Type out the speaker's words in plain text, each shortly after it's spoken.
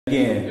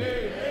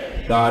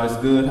Again, God is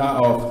good how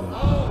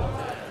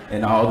often?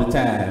 And all the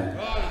time.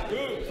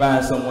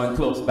 Find someone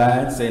close by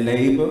and say,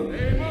 neighbor,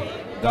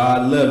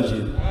 God loves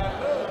you.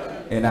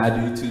 And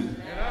I do too.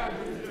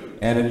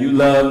 And if you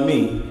love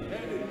me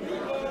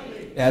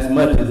as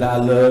much as I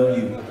love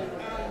you,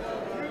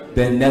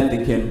 then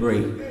nothing can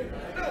break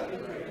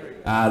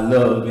our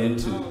love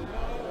into.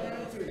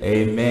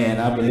 Amen.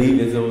 I believe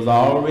as it was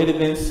already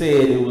been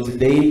said, it was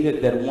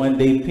David that one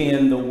day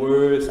penned the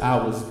words, I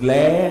was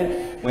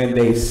glad when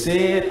they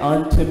said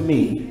unto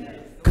me,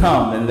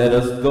 come and let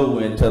us go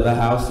into the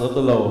house of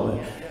the Lord.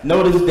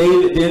 Notice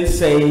David didn't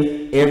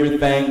say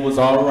everything was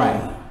all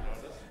right.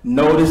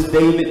 Notice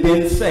David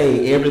didn't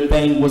say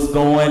everything was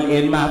going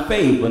in my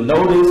favor.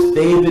 Notice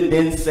David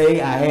didn't say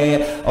I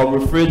had a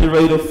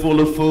refrigerator full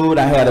of food,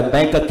 I had a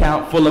bank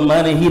account full of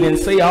money. He didn't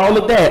say all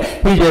of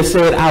that. He just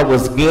said, I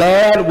was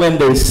glad when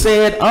they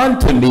said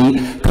unto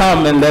me,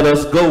 come and let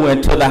us go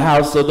into the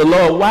house of the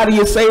Lord. Why do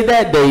you say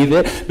that,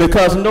 David?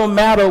 Because no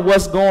matter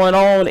what's going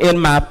on in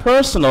my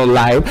personal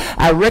life,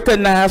 I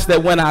recognize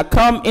that when I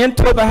come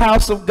into the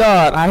house of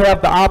God, I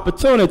have the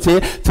opportunity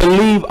to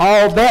leave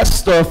all that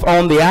stuff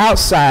on the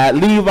outside.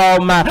 Leave all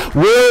my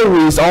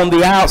worries on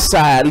the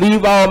outside.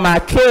 Leave all my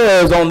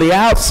cares on the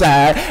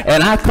outside.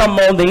 And I come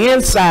on the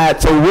inside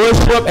to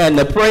worship and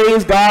to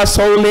praise God's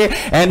holy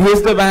and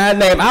his divine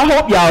name. I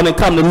hope y'all didn't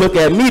come to look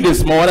at me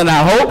this morning.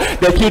 I hope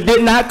that you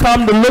did not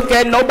come to look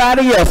at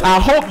nobody else.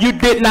 I hope you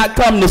did not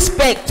come to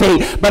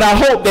spectate, but I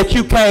hope that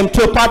you came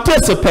to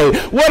participate.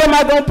 What am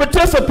I going to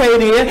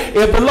participate in?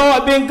 If the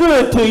Lord been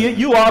good to you,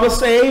 you ought to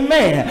say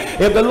amen.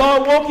 If the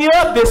Lord woke you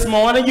up this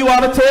morning, you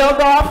ought to tell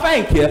God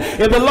thank you.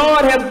 If the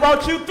Lord has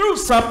brought you through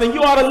something,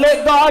 you ought to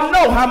let God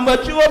know how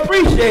much you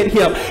appreciate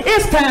him.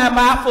 It's time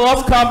out for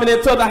us coming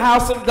into the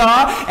house of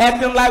God,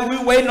 acting like we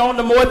waiting on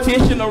the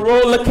mortician to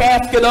roll a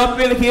casket up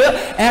in here,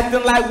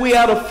 acting like we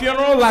at a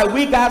funeral, like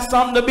we got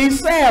something to be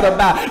sad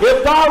about.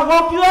 If God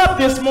woke you up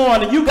this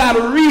morning, you got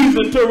a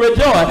reason to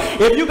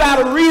rejoice. If you got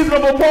a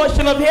reasonable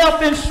portion of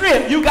health and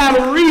strength, you got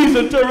a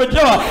reason to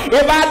rejoice.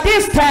 If at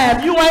this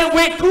time you ain't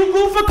went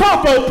cuckoo for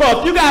Cocoa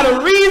Puff, you got a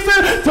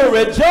reason to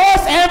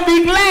rejoice and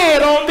be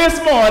glad on this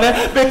morning,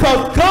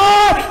 because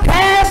God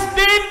has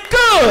been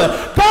good.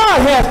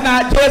 God has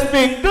not just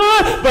been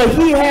good, but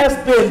he has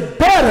been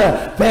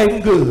better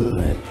than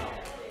good.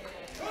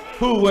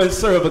 Who wouldn't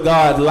serve a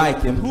God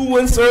like him? Who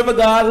wouldn't serve a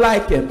God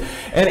like him?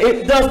 And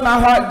it does my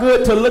heart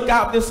good to look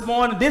out this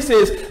morning. This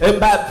is,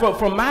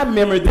 from my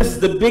memory, this is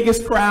the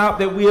biggest crowd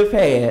that we have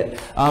had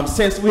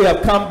since we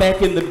have come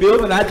back in the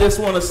building. I just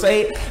want to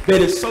say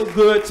that it's so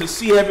good to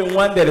see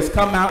everyone that has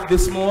come out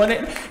this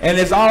morning. And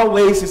as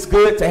always, it's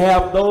good to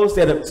have those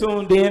that have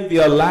tuned in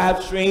via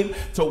live stream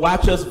to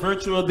watch us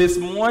virtual this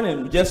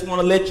morning. We just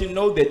want to let you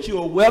know that you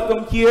are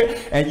welcome here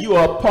and you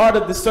are part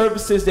of the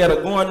services that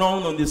are going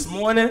on this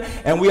morning.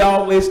 And we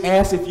always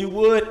ask, if you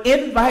would,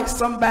 invite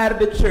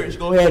somebody to church.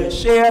 Go ahead and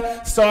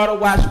share, start a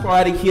watch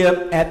party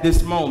here at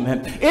this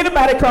moment.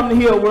 Anybody come to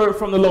hear a word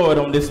from the Lord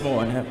on this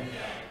morning?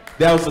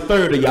 That was a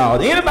third of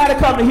y'all. Anybody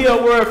come to hear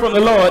a word from the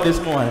Lord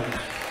this morning?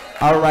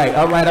 All right.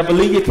 I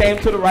believe you came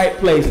to the right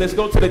place. Let's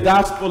go to the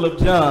Gospel of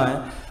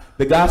John.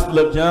 The Gospel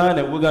of John,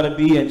 and we're going to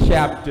be in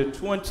chapter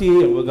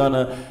 20, and we're going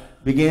to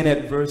begin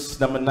at verse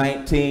number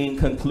 19,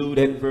 conclude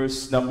at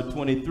verse number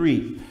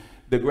 23.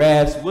 The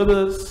grass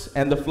withers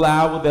and the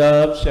flower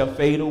thereof shall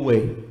fade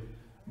away,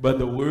 but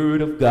the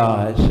word of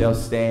God shall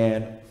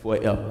stand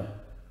forever.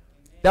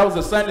 That was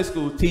a Sunday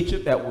school teacher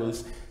that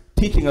was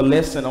teaching a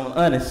lesson on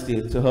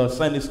honesty to her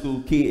Sunday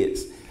school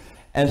kids.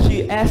 And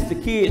she asked the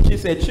kids, she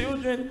said,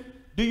 children,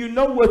 do you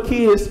know where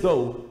kids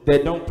go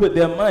that don't put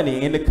their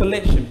money in the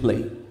collection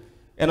plate?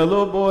 And a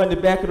little boy in the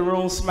back of the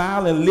room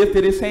smiled and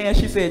lifted his hand.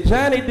 She said,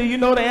 Johnny, do you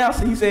know the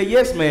answer? He said,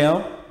 yes,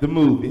 ma'am, the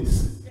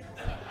movies.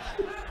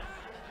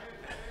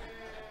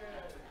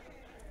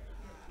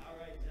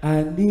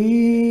 I need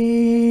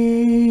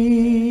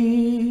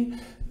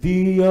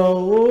thee,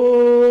 oh,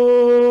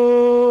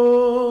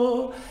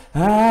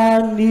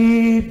 I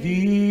need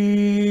thee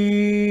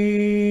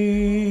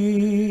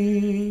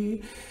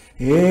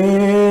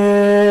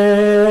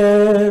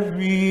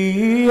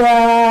every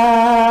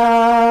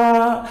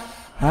hour.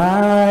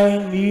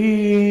 I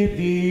need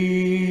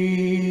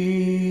thee,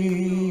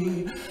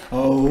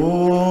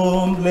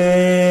 oh, bless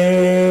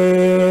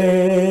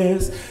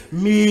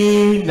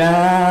me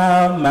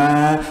now,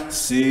 my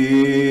Savior,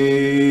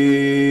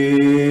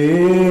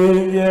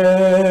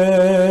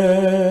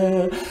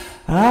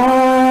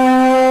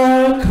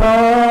 I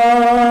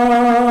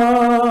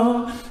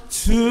come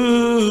to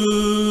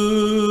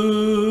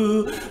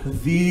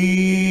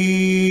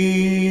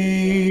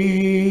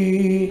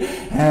thee,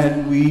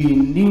 and we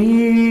need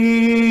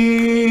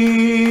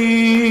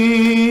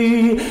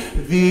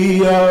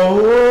thee,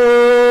 oh,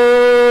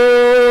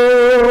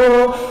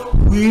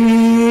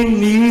 we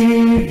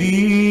need thee.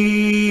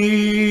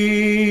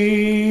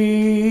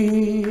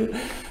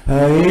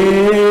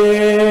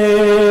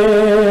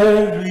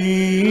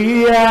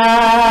 Every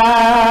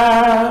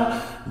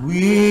hour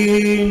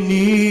we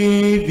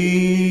need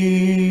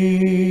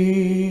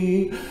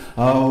thee.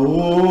 Oh,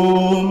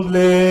 Oh,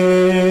 bless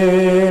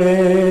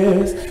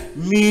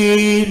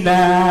me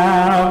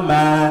now,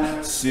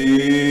 my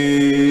Savior.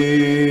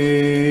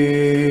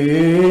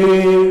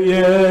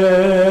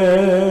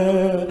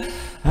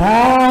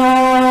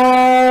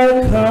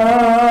 I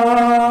come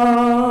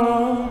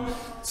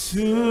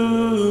to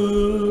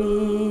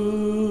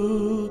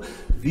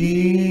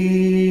thee.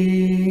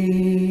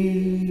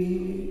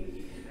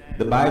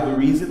 The Bible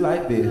reads it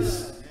like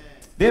this.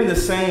 Then the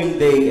same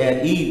day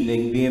at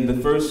evening, being the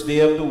first day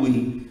of the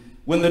week,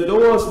 when the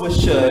doors were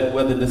shut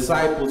where the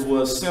disciples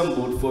were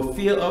assembled for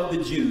fear of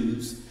the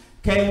Jews,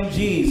 came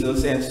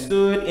Jesus and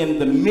stood in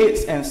the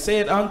midst and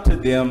said unto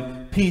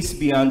them, Peace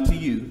be unto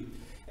you.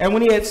 And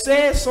when he had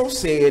said,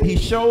 he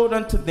showed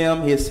unto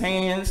them his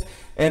hands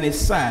and his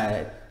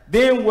side.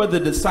 Then were the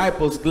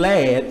disciples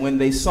glad when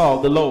they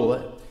saw the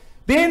Lord.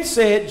 Then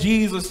said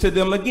Jesus to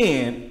them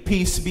again,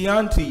 Peace be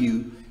unto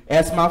you.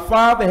 As my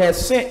Father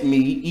has sent me,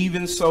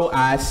 even so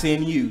I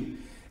send you.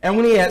 And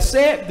when he had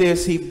said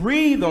this, he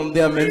breathed on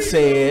them and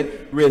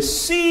said,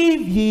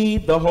 Receive ye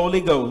the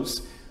Holy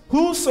Ghost.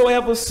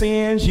 Whosoever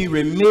sins ye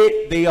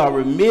remit, they are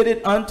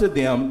remitted unto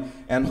them.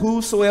 And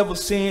whosoever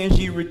sins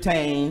ye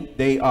retain,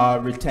 they are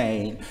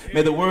retained.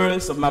 May the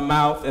words of my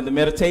mouth and the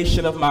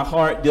meditation of my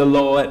heart, dear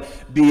Lord,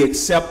 be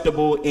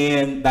acceptable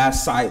in thy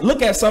sight.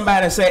 Look at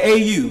somebody and say, Hey,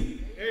 you.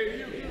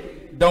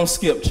 Don't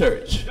skip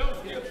church.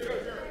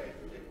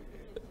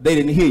 They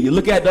didn't hear you.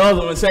 Look at the other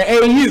one and say,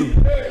 Hey, you.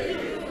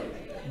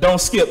 Don't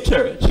skip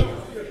church.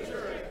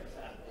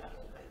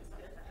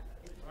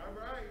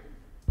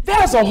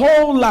 There's a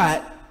whole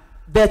lot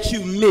that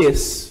you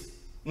miss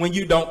when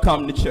you don't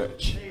come to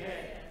church.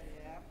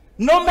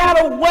 No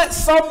matter what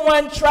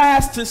someone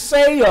tries to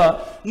say,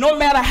 or no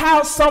matter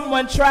how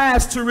someone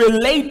tries to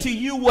relate to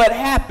you what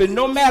happened,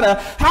 no matter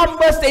how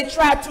much they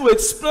try to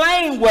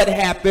explain what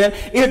happened,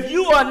 if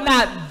you are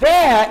not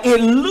there, it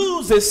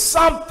loses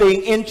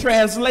something in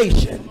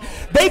translation.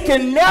 They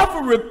can never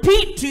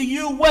repeat to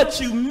you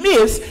what you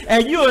missed,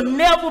 and you'll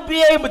never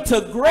be able to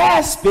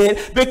grasp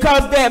it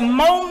because that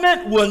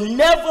moment will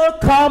never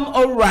come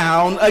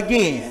around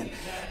again.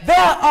 There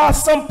are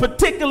some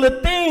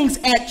particular things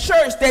at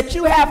church that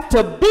you have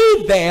to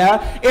be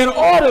there in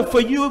order for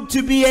you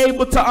to be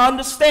able to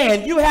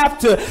understand. You have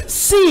to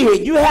see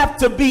it. You have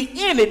to be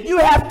in it. You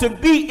have to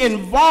be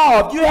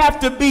involved. You have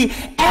to be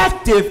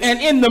active and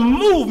in the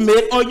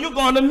movement, or you're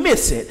going to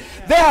miss it.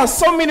 There are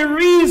so many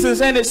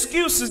reasons and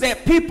excuses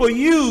that people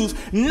use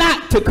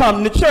not to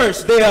come to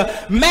church. They're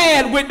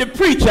mad with the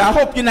preacher. I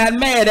hope you're not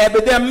mad at,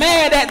 but they're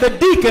mad at the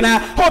deacon. I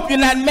hope you're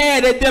not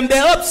mad at them.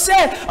 They're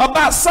upset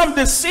about some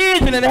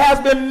decision that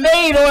has been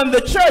made on the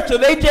church, or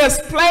they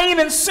just plain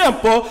and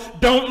simple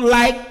don't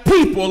like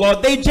people, or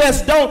they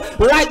just don't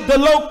like the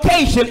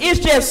location. It's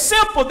just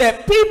simple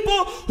that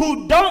people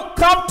who don't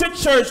come to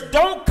church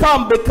don't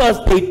come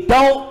because they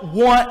don't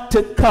want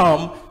to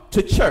come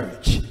to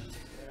church.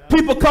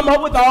 People come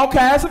up with all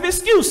kinds of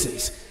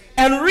excuses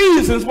and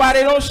reasons why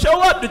they don't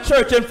show up to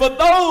church. And for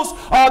those,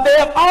 they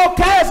have all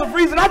kinds of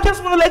reasons. I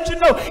just want to let you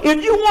know,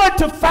 if you want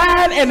to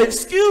find an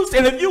excuse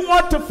and if you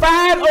want to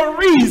find a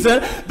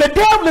reason, the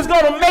devil is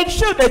going to make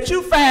sure that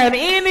you find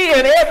any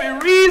and every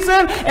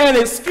reason and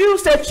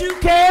excuse that you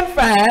can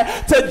find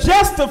to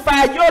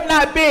justify your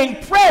not being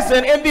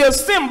present in the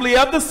assembly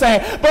of the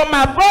saints. But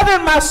my brother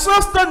and my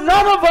sister,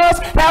 none of us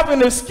have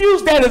an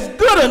excuse that is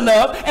good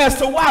enough as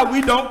to why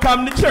we don't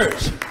come to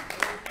church.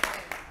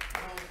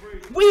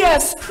 We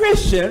as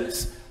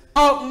Christians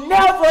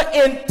never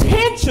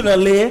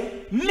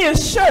intentionally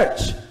miss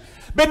church,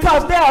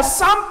 because there are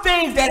some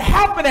things that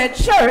happen at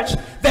church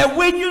that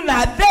when you're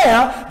not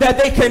there, that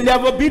they can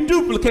never be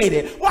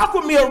duplicated. Walk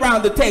with me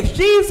around the text.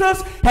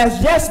 Jesus has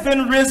just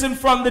been risen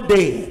from the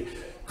dead.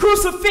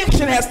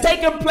 Crucifixion has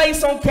taken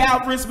place on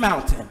Calvary's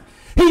mountain.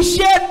 He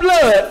shed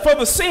blood for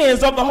the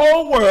sins of the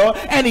whole world,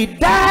 and he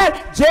died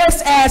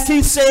just as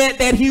he said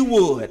that he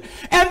would.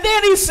 And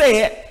then he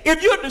said,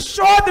 if you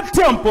destroy the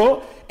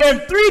temple,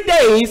 in 3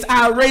 days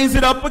I'll raise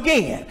it up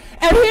again.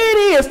 And here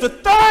it is, the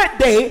third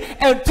day,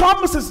 and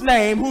Thomas's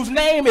name, whose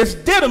name is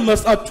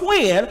Didymus, a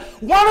twin,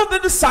 one of the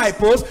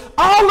disciples,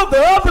 all of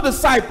the other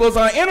disciples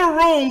are in a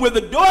room with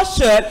the door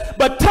shut,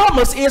 but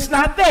Thomas is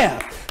not there.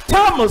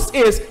 Thomas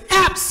is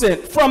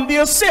absent from the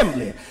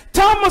assembly.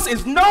 Thomas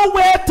is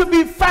nowhere to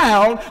be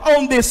found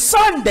on this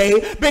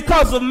Sunday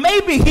because of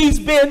maybe he's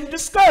been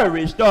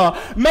discouraged, or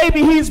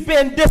maybe he's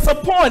been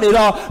disappointed,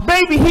 or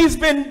maybe he's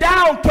been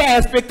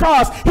downcast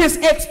because his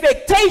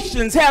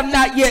expectations have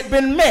not yet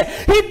been met.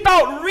 He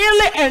thought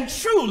really and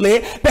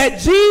truly that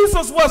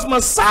Jesus was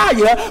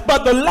Messiah,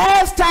 but the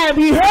last time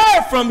he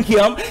heard from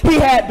him, he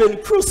had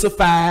been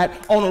crucified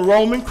on a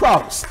Roman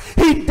cross.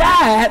 He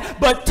died,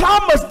 but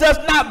Thomas does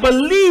not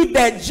believe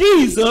that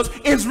Jesus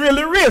is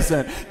really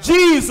risen.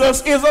 Jesus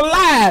is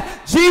alive.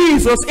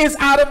 Jesus is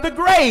out of the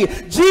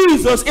grave.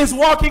 Jesus is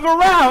walking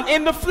around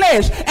in the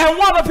flesh. And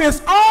one of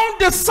his own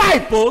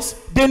disciples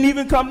didn't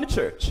even come to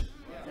church.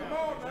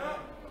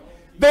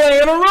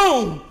 They're in a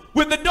room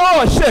with the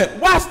door shut.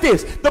 Watch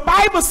this. The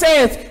Bible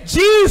says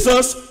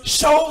Jesus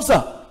shows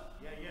up.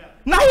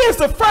 Now here's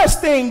the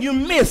first thing you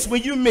miss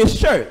when you miss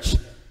church.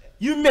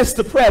 You miss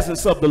the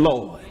presence of the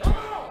Lord.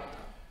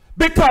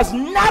 Because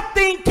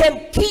nothing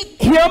can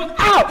keep him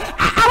out.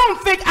 I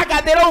don't think I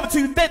got that over to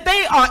you. That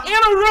they are in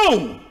a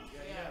room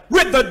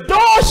with the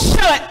door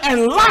shut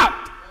and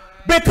locked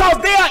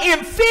because they are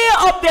in fear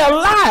of their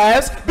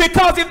lives,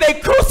 because if they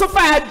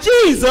crucify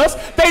Jesus,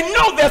 they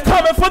know they're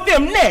coming for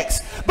them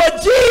next.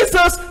 But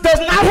Jesus does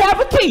not have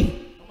a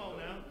key.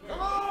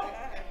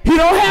 He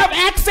don't have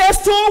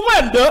access to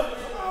a window.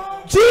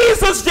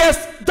 Jesus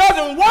just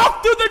doesn't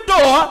walk through the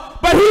door,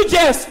 but he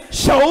just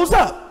shows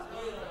up.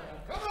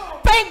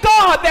 Thank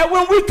God that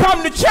when we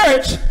come to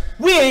church,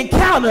 we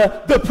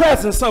encounter the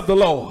presence of the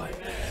Lord.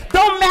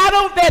 Don't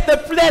matter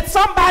that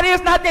somebody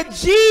is not, that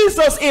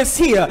Jesus is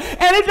here.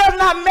 And it does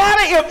not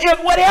matter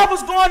if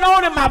whatever's going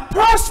on in my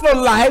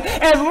personal life,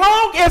 as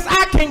long as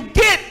I can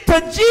get to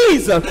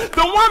Jesus.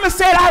 The woman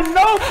said, I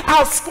know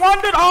I've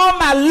squandered all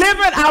my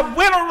living. I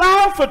went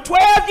around for 12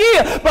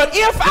 years. But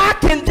if I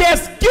can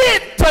just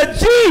get to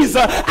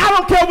Jesus, I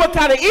don't care what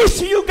kind of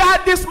issue you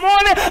got this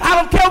morning. I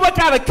don't care what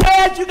kind of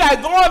cares you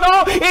got going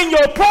on in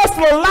your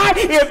personal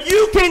life. If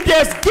you can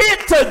just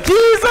get to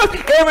Jesus,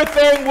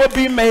 everything will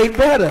be made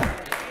better.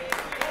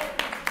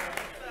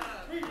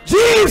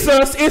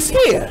 Jesus is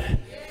here.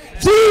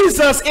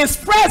 Jesus is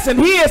present.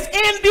 He is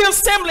in the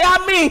assembly.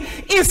 I mean,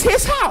 it's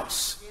his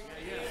house.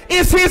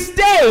 It's his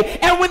day.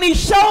 And when he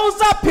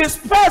shows up, his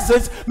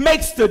presence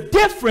makes the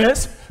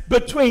difference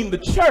between the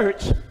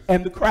church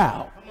and the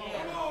crowd.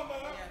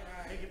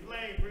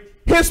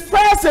 His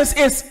presence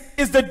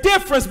is the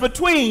difference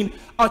between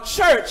a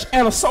church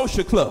and a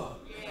social club.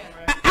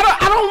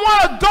 I don't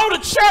want to go to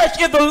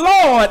church if the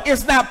Lord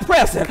is not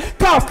present,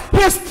 because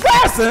his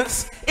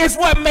presence is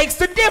what makes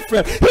the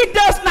difference. He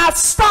does not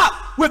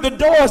stop with the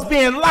doors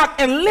being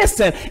locked. And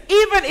listen,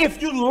 even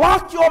if you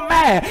lock your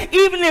mind,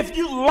 even if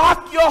you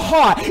lock your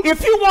heart, if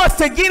he wants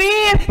to get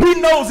in,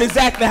 he knows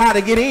exactly how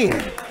to get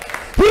in.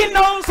 He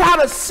knows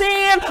how to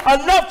send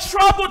enough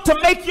trouble to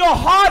make your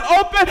heart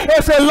open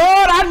and say, Lord,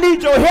 I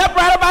need your help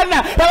right about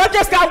now. And I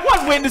just got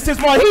one witness this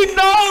morning. He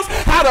knows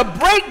how to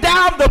break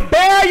down the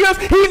barriers.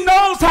 He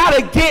knows how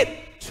to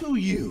get to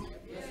you.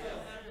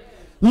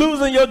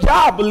 Losing your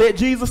job will let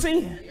Jesus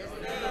in.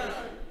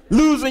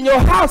 Losing your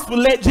house will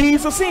let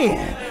Jesus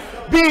in.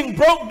 Being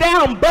broke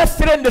down,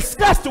 busted, and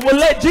disgusted will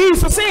let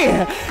Jesus in.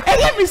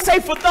 And let me say,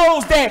 for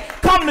those that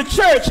come to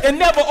church and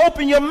never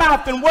open your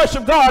mouth and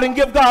worship God and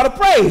give God a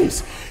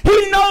praise,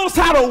 he knows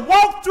how to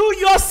walk through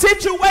your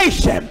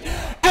situation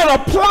and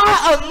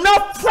apply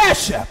enough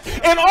pressure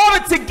in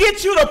order to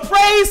get you to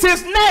praise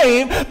his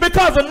name,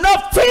 because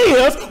enough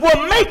tears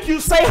will make you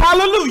say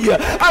hallelujah.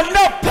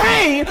 Enough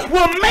pain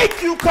will make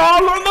you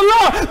call on the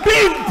Lord.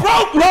 Being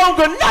broke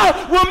long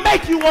enough will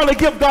make you want to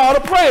give God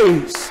a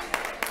praise.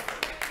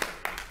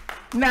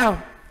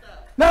 Now,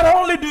 not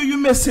only do you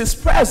miss his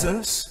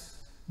presence,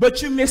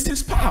 but you miss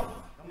his power.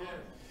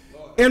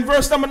 In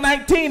verse number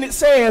 19, it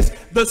says,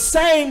 the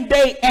same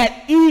day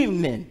at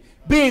evening,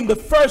 being the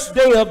first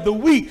day of the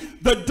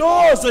week, the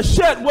doors are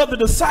shut where the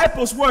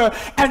disciples were,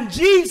 and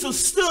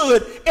Jesus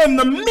stood in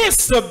the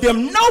midst of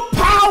them. No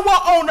power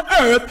on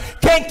earth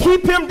can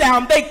keep him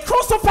down. They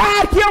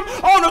crucified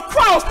him on a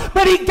cross,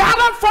 but he got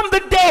up from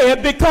the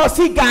dead because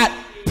he got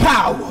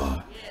power.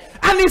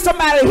 I need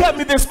somebody to help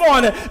me this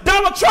morning.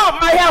 Donald Trump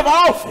might have an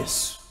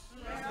office,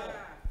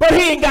 but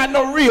he ain't got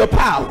no real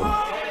power.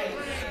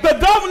 The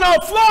governor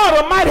of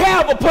Florida might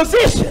have a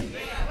position,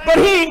 but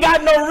he ain't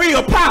got no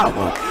real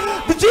power.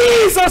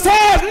 Jesus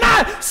has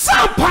not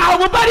some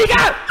power, but he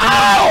got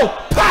all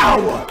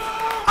power,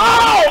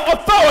 all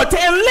authority.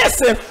 And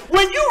listen,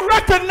 when you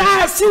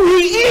recognize who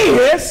he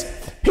is,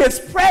 his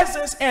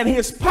presence and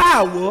his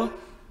power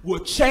will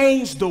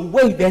change the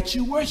way that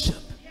you worship.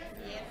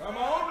 Come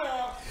on now.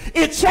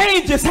 It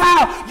changes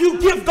how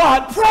you give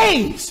God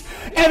praise,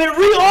 and it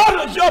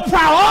reorders your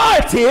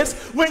priorities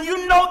when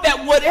you know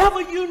that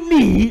whatever you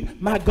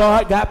need, my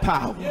God got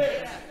power.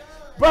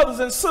 Brothers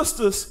and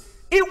sisters,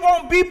 it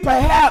won't be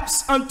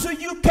perhaps until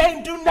you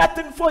can't do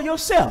nothing for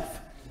yourself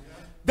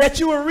that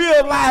you will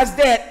realize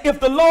that if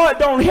the Lord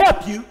don't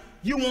help you,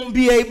 you won't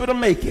be able to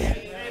make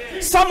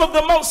it. Some of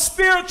the most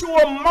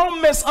spiritual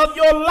moments of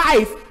your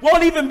life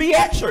won't even be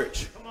at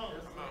church.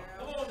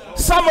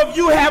 Some of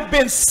you have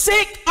been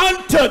sick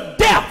unto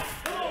death,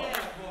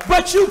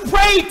 but you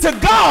prayed to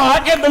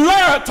God and the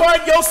Lord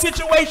turned your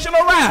situation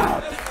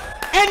around.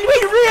 And we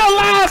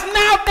realize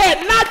now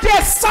that not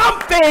just some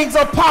things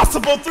are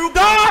possible through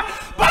God,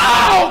 but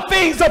all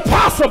things are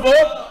possible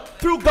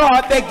through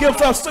God that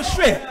gives us the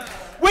strength.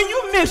 When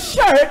you miss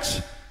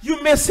church,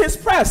 you miss his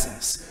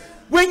presence.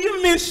 When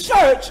you miss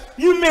church,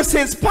 you miss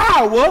his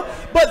power.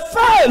 But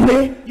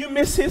thirdly, you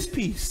miss his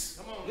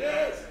peace.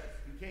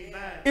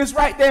 It's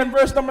right there in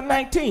verse number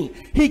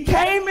 19. He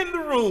came in the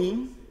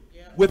room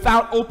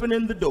without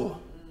opening the door.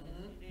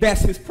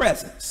 That's his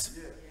presence.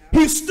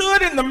 He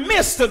stood in the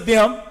midst of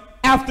them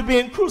after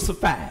being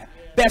crucified.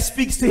 That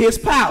speaks to his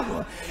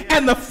power.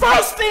 And the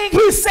first thing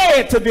he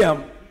said to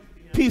them,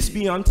 peace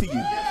be unto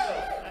you.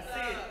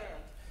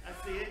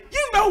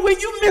 You know, when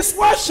you miss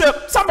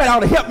worship, somebody ought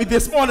to help me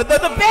this morning. The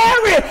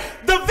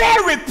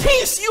very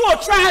peace you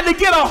are trying to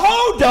get a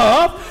hold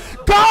of,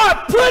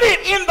 God put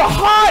it in the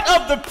heart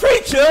of the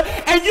preacher,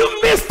 and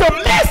you missed the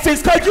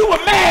message because you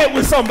were mad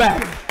with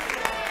somebody.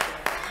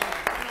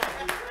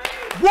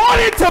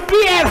 Wanted to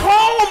be at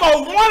home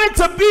or wanted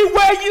to be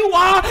where you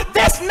are,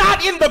 that's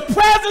not in the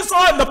presence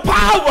or in the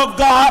power of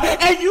God,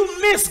 and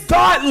you miss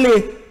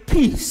godly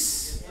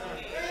peace.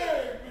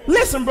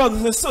 Listen,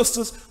 brothers and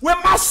sisters, when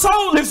my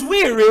soul is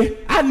weary,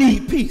 I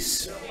need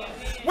peace.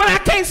 When I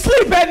can't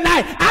sleep at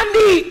night, I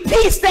need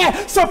peace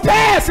that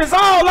surpasses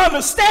all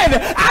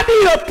understanding. I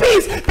need a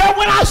peace that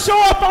when I show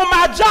up on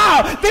my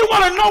job, they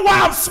want to know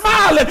why I'm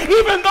smiling,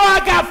 even though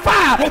I got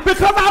fired,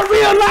 because I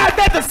realized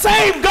that the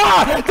same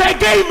God that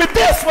gave me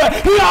this one,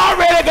 he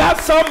already got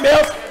something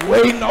else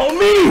waiting on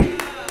me.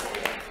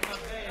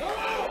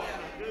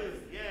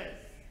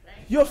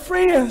 Your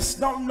friends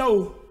don't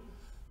know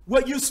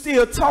what you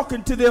still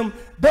talking to them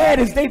bad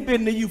as they've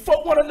been to you.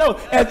 Folk want to know,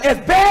 as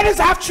bad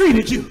as I've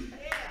treated you,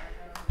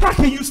 how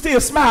can you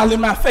still smile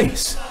in my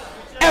face?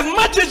 As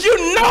much as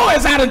you know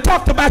as I done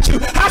talked about you,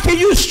 how can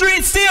you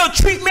still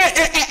treat me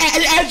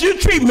as you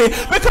treat me?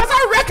 Because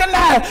I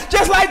recognize,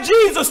 just like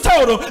Jesus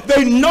told them,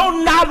 they know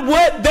not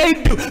what they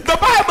do. The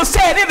Bible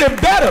said it is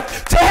better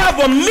to have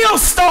a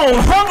millstone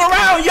hung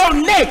around your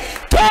neck,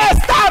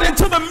 cast out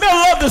into the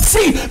middle of the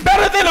sea,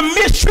 better than to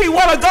mistreat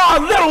one of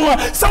God's little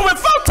ones. So when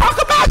folks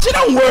talk about you,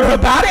 don't worry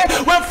about it.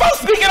 When folks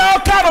speak in all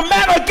kind of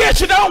manner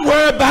against you, don't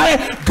worry about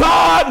it.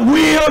 God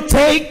will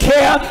take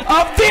care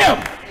of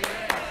them.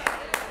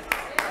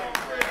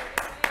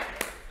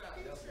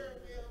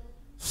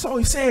 So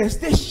he says,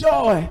 this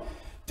joy,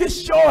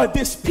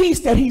 this peace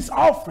that he's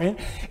offering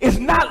is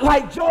not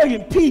like joy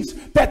and peace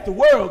that the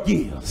world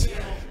gives.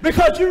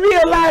 Because you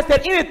realize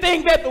that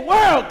anything that the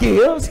world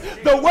gives,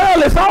 the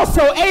world is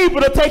also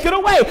able to take it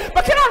away.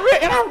 But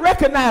I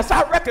recognize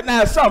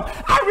something.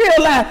 I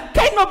realize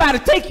can't nobody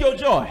take your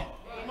joy.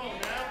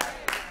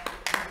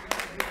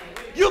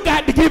 You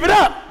got to give it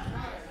up.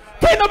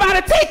 Can't nobody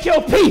take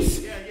your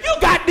peace. You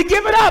got to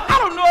give it up. I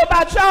don't know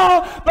about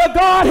y'all, but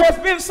God has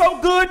been so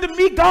good to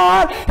me.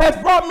 God has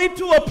brought me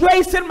to a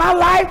place in my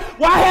life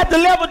where I had to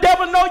let the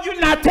devil know you're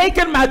not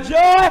taking my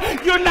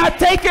joy. You're not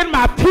taking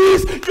my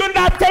peace. You're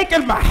not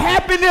taking my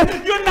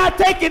happiness. You're not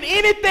taking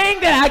anything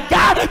that I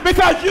got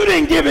because you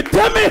didn't give it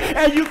to me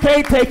and you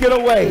can't take it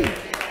away.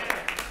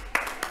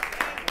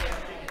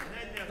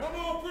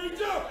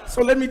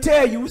 So let me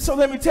tell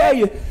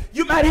you,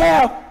 you might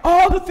have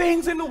all the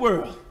things in the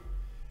world,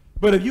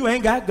 but if you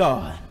ain't got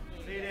God,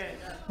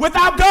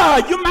 without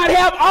God, you might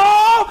have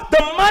all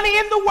the money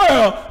in the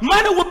world.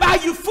 Money will buy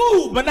you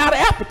food, but not an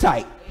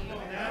appetite.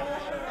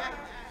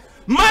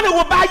 Money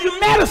will buy you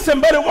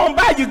medicine, but it won't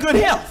buy you good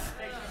health.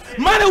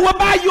 Money will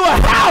buy you a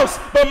house,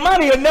 but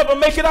money will never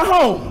make it a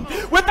home.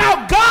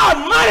 Without God,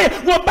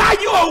 money will buy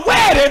you a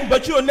wedding,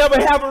 but you'll never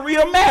have a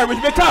real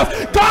marriage because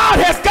God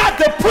has got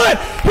to put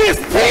his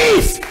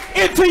peace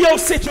into your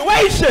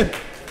situation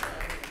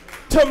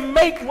to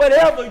make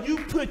whatever you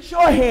put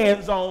your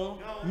hands on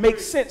make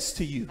sense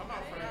to you.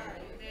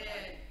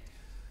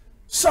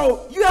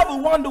 So you ever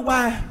wonder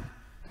why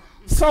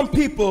some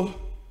people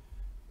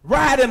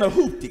ride in a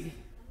hoopty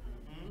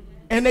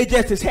and they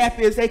just as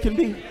happy as they can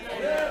be?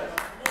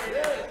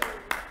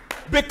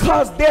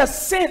 Because their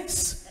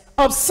sense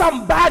of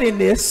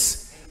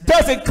somebodyness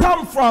doesn't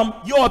come from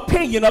your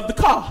opinion of the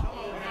car.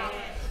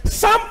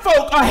 Some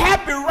folk are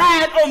happy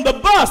riding on the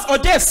bus or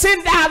just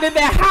sitting down in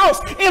their house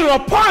in an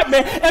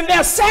apartment, and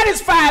they're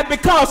satisfied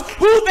because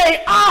who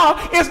they are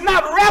is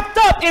not wrapped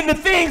up in the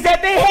things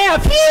that they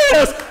have.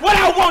 Here's what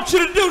I want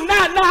you to do.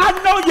 Now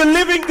I know you're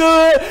living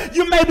good.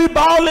 You may be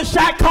balling,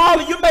 shot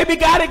calling. You maybe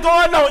got it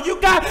going on.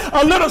 You got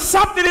a little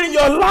something in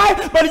your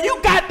life, but you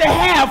got to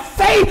have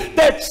faith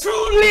that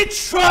truly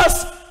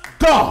trusts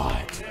God.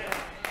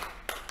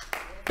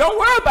 Don't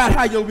worry about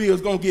how your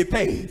bill's going to get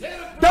paid.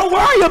 Don't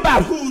worry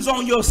about who's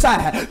on your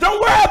side.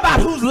 Don't worry about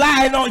who's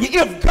lying on you.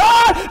 If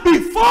God be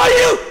for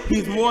you,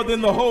 he's more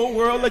than the whole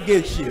world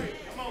against you.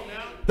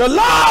 The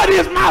Lord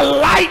is my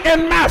light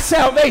and my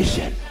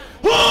salvation.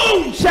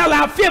 Whom shall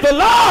I fear? The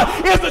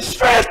Lord is the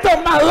strength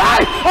of my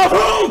life. Of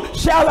whom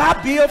shall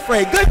I be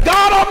afraid? Good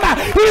God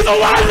Almighty. He's a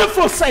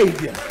wonderful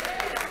Savior.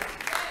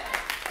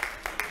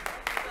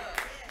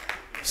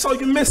 So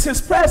you miss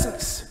his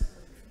presence.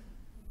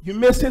 You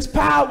miss his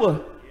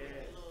power.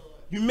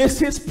 You miss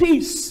his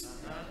peace.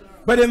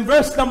 But in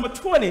verse number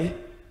 20,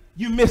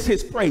 you miss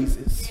his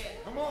praises.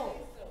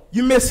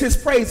 You miss his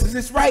praises.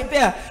 It's right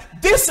there.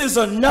 This is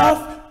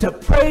enough to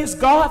praise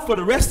God for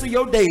the rest of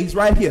your days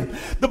right here.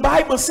 The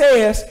Bible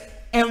says,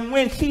 and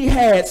when he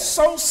had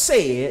so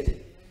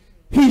said,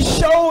 he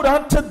showed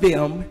unto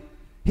them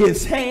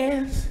his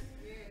hands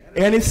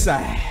and his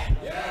side.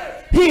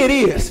 Here it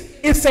is.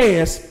 It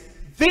says,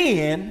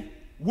 then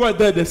were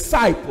the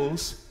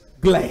disciples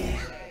glad.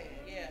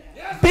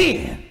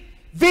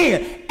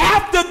 Then,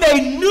 after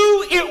they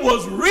knew it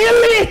was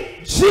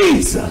really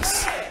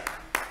Jesus,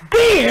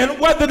 then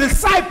were the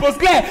disciples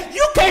glad.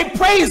 You can't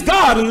praise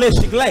God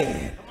unless you're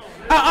glad.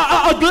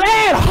 A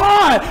glad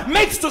heart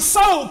makes the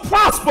soul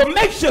prosper,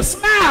 makes you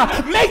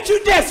smile, makes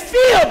you just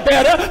feel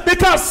better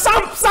because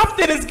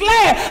something is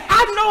glad.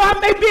 I know I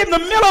may be in the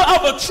middle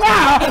of a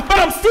trial, but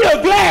I'm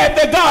still glad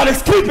that God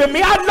is keeping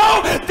me. I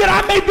know that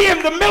I may be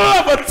in the middle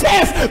of a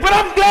test, but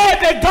I'm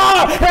glad that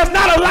God has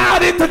not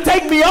allowed it to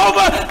take me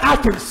over. I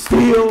can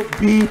still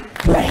be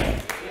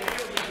glad.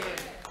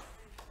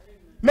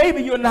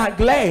 Maybe you're not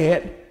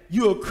glad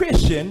you're a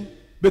Christian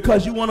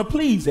because you want to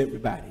please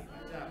everybody.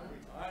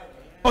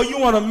 Or you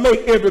want to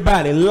make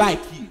everybody like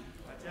you.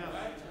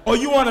 Or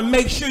you want to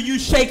make sure you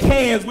shake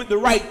hands with the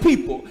right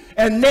people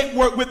and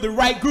network with the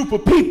right group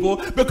of people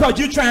because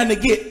you're trying to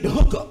get the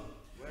hookup.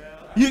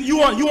 You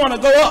want to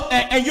go up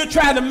and you're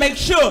trying to make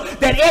sure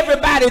that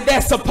everybody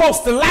that's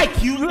supposed to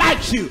like you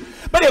likes you.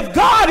 But if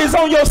God is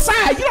on your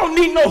side, you don't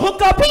need no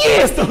hookup. He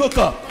is the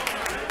hookup.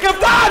 If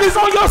God is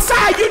on your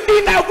side, you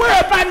need not worry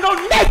about no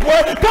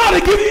network. God will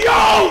give you your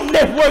own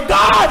network.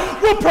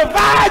 God will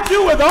provide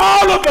you with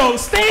all of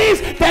those things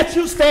that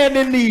you stand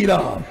in need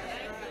of.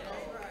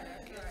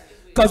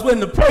 Because when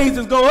the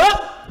praises go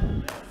up,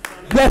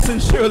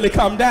 blessings surely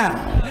come down.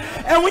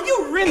 And when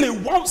you really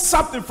want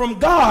something from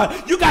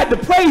God, you got to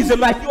praise him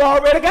like you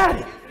already got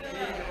it.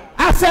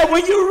 I said,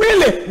 when you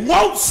really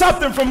want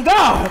something from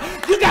God,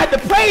 you got to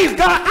praise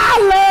God.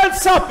 I learned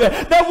something,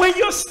 that when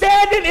you're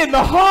standing in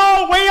the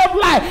hallway of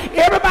life,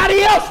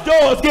 everybody else's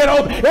doors get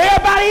open.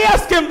 Everybody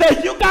else can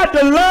there. You got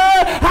to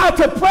learn how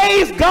to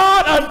praise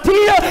God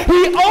until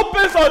he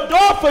opens a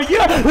door for you.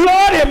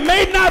 Lord, it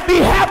may not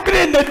be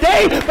happening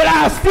today, but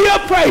I'll still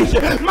praise you.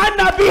 Might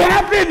not be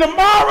happening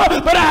tomorrow,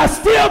 but I'll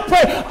still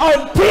pray.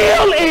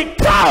 Until it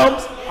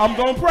comes, I'm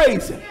going to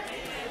praise him.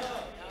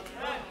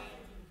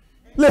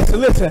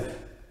 Listen,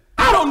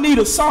 I don't need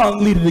a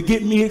song leader to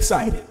get me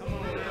excited.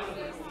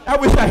 I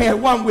wish I had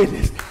one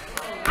witness.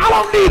 I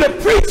don't need a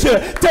preacher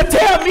to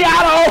tell me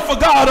how to offer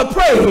God a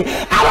praise.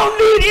 I don't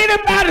need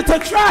anybody to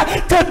try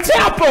to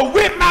tamper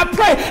with my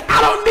praise.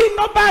 I don't need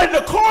nobody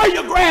to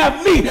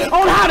choreograph me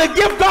on how to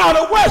give God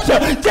a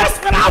worship.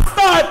 Just when I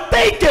start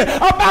thinking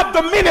about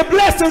the many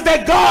blessings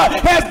that God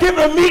has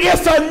given me,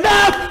 it's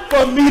enough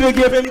for me to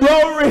give him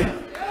glory.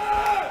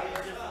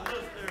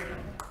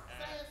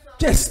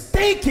 Just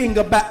thinking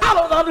about, I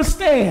don't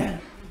understand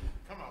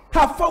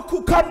how folk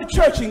who come to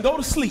church and go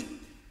to sleep.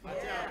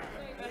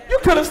 You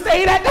could have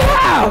stayed at the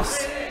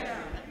house.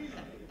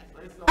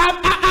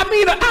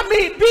 I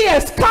mean, be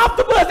as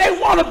comfortable as they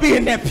want to be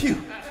in that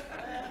pew.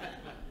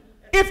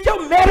 If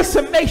your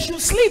medicine makes you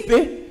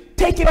sleepy,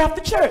 take it out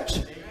the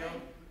church.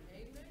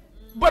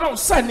 But on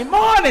Sunday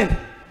morning,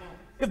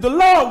 if the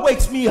Lord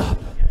wakes me up,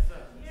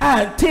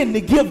 I intend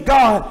to give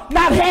God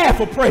not half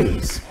a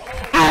praise.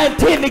 I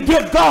intend to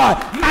give God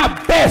my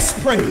best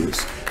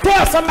praise.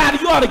 Tell somebody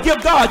you ought to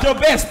give God your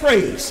best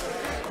praise.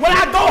 When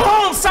I go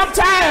home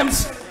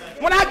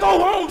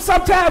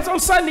sometimes on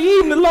Sunday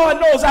evening, the Lord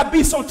knows I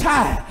be so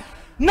tired.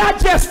 Not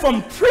just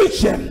from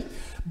preaching,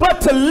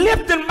 but to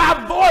lifting my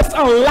voice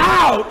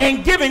aloud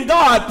and giving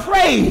God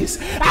praise.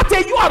 I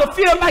tell you, you ought to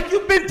feel like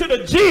you've been to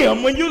the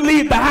gym when you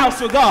leave the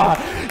house of God.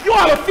 You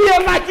ought to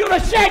feel like you'd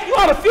have shanked. You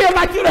ought to feel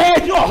like you'd have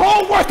had your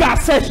whole workout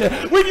session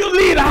when you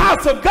leave the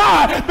house of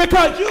God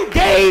because you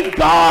gave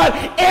God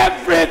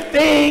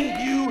everything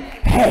you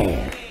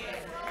had.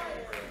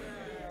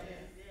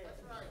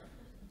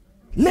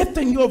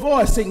 Lifting your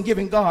voice and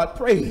giving God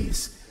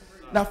praise.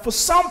 Now, for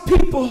some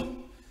people,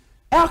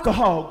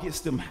 alcohol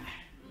gets them high.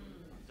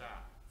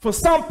 For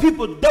some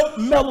people, dope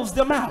mellows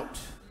them out.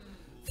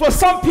 For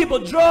some people,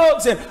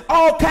 drugs and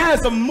all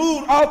kinds of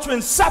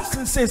mood-altering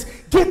substances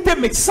get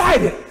them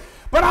excited.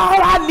 But all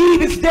I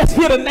need is just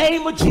hear the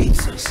name of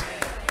Jesus.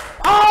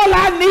 All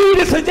I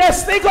need is to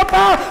just think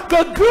about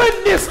the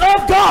goodness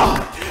of God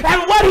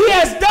and what he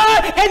has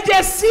done and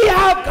just see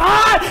how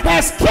God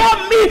has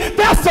kept me.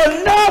 That's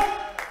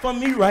enough for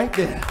me right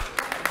there.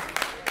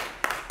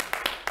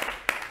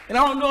 And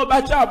I don't know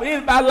about y'all, but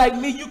anybody like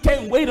me, you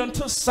can't wait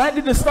until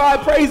Sunday to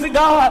start praising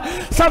God.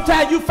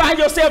 Sometimes you find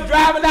yourself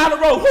driving down the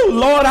road. Oh,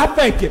 Lord, I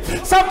thank you.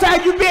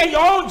 Sometimes you be in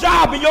your own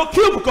job, in your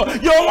cubicle.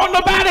 You don't want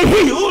nobody to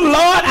hear you. Oh,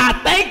 Lord, I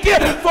thank you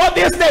for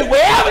this day.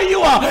 Wherever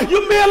you are,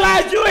 you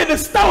realize you're in the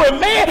store. And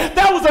man,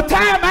 there was a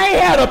time I ain't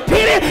had a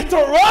penny to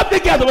rub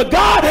together. But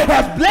God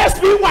has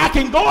blessed me where I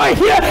can go in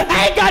here.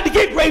 I ain't got to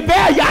get great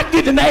value. I can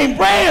get the name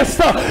brand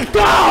stuff.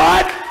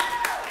 God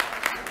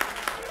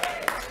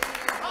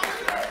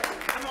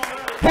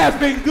has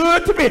been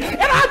good to me. And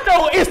I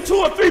know it's 2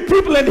 or 3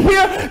 people in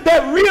here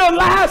that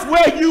realize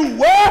where you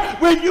were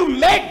when you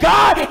met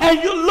God, and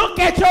you look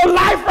at your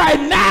life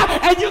right now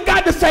and you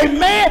got to say,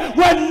 man,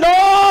 when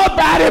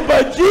nobody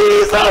but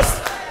Jesus,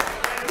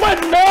 when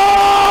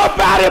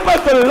nobody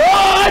but the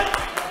Lord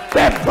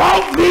that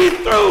brought me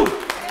through.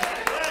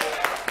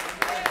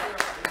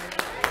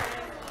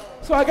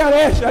 So I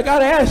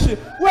gotta ask you,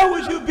 where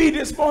would you be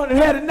this morning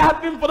had it not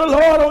been for the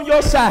Lord on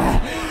your side?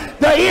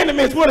 The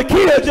enemies would have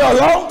killed you a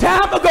long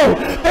time ago.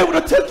 They would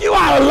have took you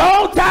out a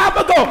long time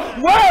ago.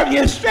 Worry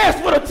and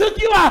stress would have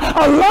took you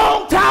out a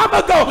long time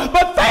ago.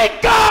 But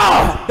thank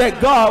God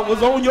that God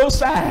was on your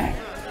side.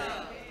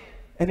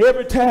 And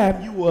every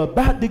time you were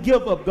about to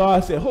give up,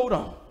 God said, hold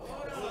on.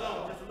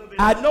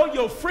 I know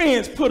your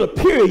friends put a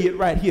period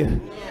right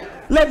here.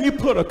 Let me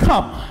put a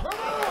comma.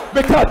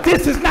 Because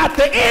this is not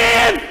the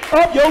end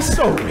of your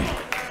story.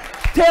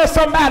 Tell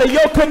somebody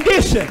your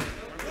condition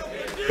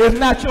is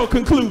not your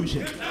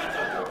conclusion.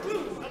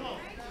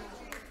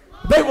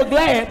 They were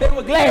glad. They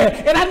were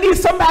glad. And I need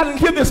somebody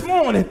here this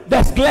morning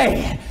that's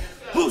glad.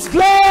 Who's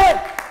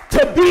glad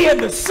to be in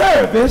the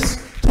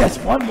service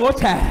just one more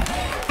time.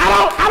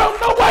 I don't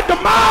know what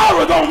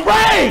tomorrow is going to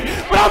bring,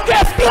 but I'm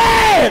just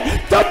glad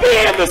to be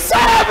in the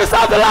service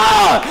of the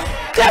Lord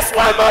just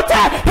one more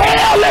time.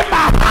 Hell in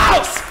my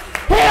house,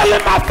 hell in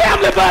my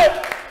family,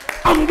 but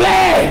I'm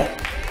glad.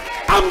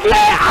 I'm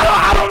glad.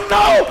 I don't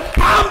know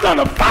how I'm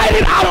going to fight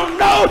it. I don't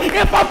know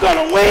if I'm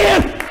going to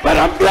win, but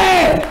I'm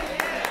glad.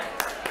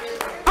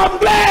 I'm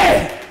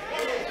glad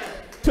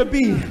to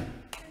be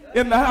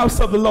in the house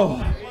of the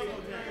Lord.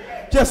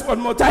 Just one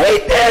more time. He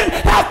didn't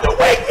have to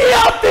wake me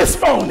up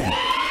this morning.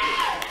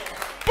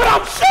 But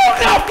I'm sure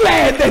enough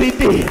glad that he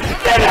did.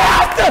 Didn't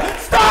have to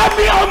start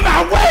me on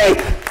my way,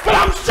 but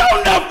I'm sure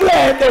enough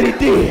glad that he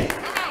did.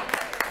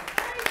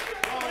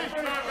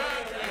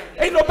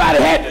 Ain't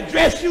nobody had to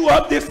dress you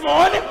up this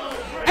morning.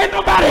 Ain't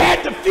nobody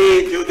had to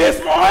feed you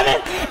this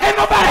morning. Ain't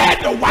nobody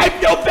had to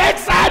wipe your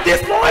backside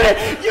this morning.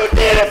 You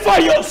did it for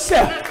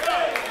yourself.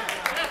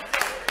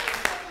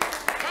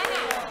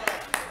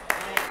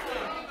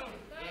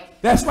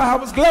 That's why I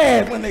was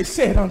glad when they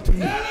said unto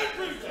me,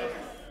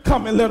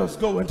 come and let us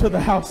go into the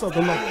house of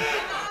the Lord.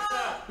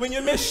 When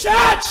you miss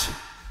church,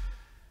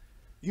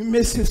 you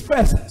miss his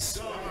presence.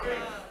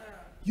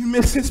 You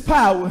miss his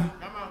power.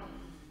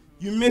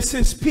 You miss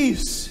his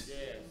peace.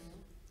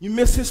 You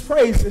miss his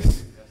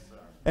praises.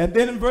 And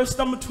then in verse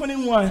number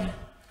 21,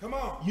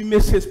 you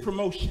miss his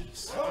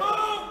promotions.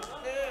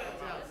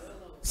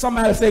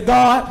 Somebody say,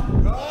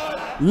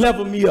 God,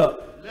 level me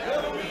up.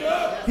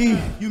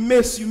 You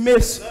miss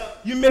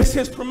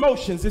his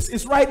promotions.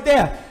 It's right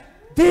there.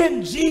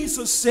 Then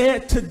Jesus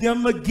said to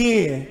them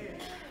again,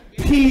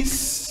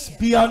 peace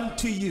be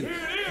unto you.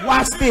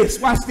 Watch this,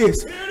 watch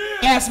this.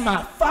 As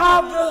my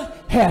Father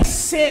has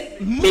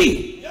sent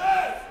me,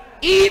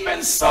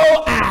 even so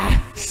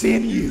I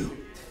send you.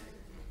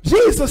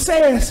 Jesus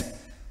says,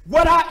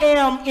 what I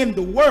am in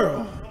the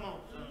world,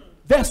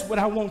 that's what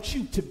I want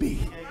you to be.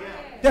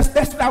 That's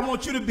what I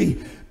want you to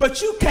be.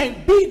 But you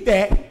can't be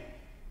that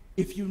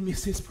if you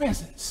miss his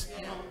presence.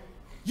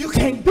 You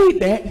can't be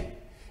that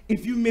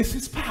if you miss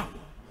his power.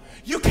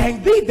 You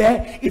can't be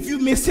that if you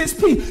miss his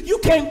peace. You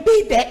can't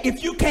be that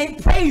if you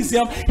can't praise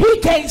him. He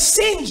can't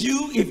send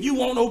you if you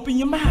won't open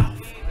your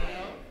mouth.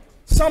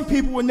 Some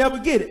people will never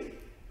get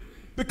it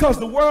because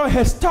the world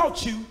has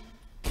taught you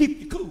keep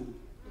you cool.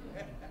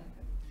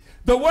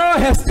 The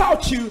world has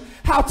taught you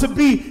how to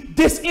be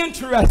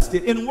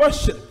disinterested in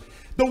worship.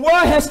 The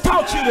world has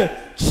taught you to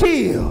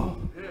chill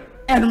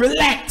and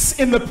relax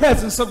in the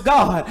presence of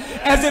God,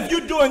 as if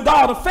you're doing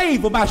God a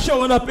favor by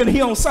showing up in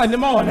here on Sunday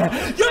morning.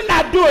 You're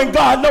not doing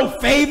God no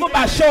favor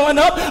by showing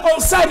up on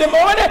Sunday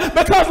morning,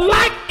 because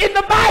like in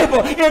the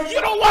Bible, if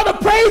you don't want to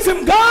praise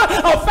him, God,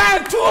 or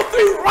find 2 or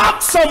 3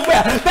 rocks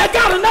somewhere that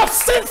got enough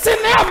sense in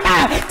their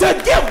mind to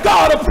give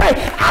God a praise.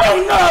 I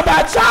don't know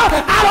about y'all.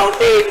 I don't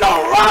need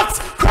no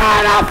rocks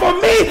crying out for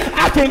me.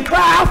 I can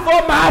cry out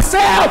for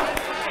myself.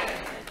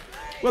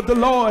 What the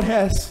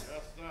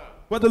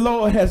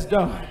Lord has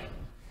done.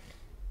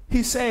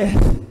 He said,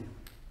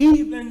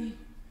 even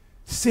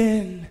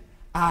send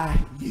I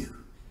you.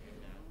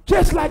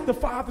 Just like the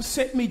Father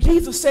sent me,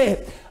 Jesus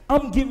said,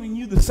 I'm giving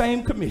you the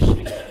same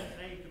commission.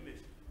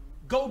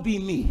 Go be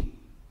me.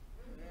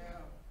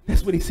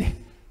 That's what he said.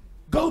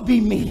 Go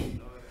be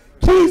me.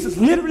 Jesus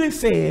literally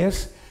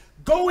says,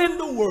 go in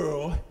the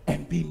world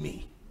and be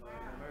me.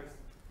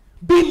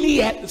 Be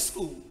me at the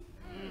school.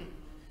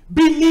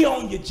 Be me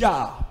on your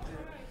job.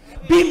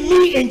 Be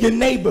me in your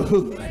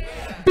neighborhood.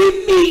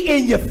 Be me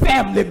in your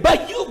family.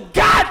 But you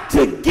got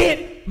to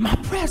get my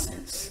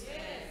presence.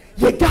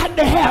 You got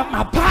to have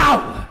my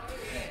power.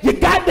 You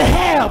got to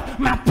have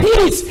my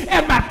peace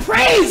and my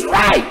praise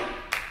right,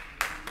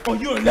 or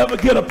you'll never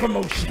get a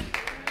promotion.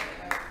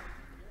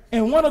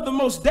 And one of the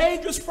most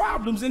dangerous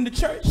problems in the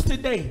church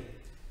today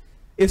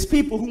is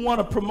people who want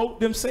to promote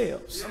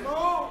themselves.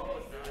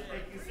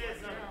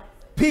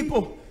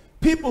 People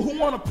who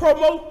want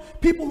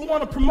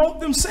to promote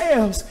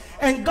themselves,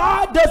 and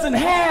God doesn't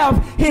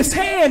have his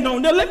hand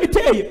on them. Let me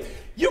tell you,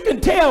 you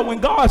can tell when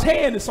God's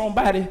hand is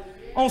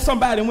on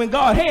somebody when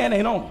God's hand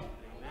ain't on them.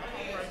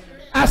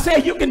 I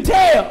said you can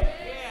tell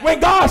when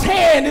God's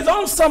hand is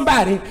on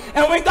somebody,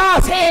 and when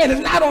God's hand is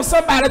not on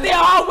somebody. They'll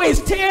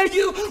always tell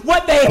you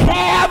what they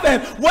have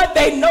and what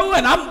they know,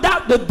 and I'm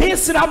Dr.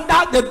 this and I'm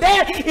Dr.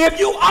 that. If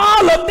you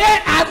all of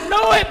that, I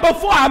know it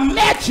before I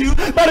met you,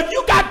 but if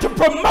you got to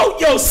promote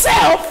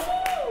yourself,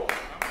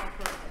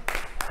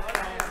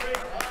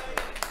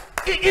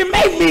 it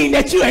may mean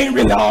that you ain't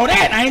really all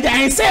that. I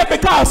ain't saying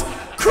because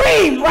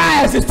cream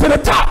rises to the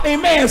top.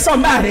 Amen,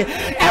 somebody.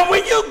 And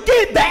when you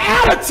get the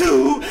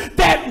attitude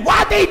that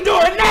why they doing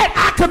that,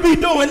 I could be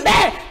doing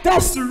that,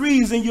 that's the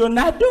reason you're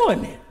not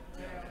doing it.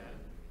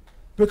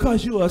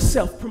 Because you're a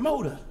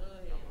self-promoter.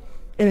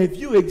 And if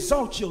you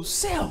exalt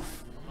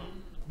yourself,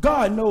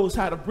 God knows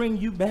how to bring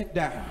you back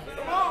down.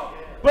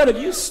 But if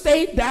you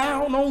stay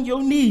down on your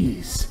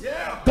knees,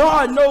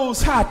 God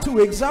knows how to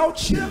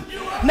exalt you.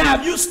 Now,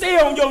 if you stay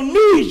on your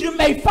knees, you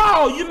may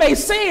fall, you may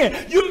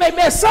sin, you may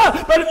mess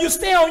up. But if you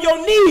stay on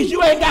your knees,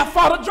 you ain't got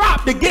far to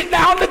drop to get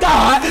down to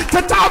God,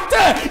 to talk to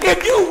Him.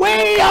 If you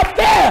way up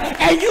there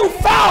and you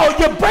fall,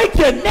 you break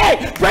your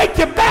neck, break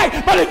your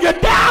back. But if you're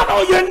down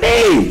on your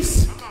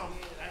knees,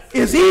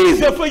 it's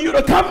easier for you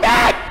to come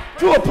back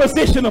to a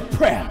position of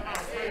prayer.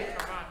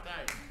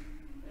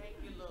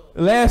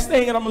 The last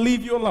thing, and I'm going to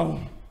leave you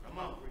alone.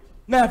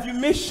 Now, if you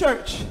miss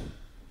church,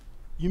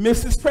 you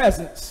miss His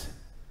presence,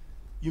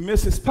 you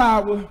miss His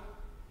power,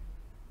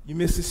 you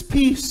miss His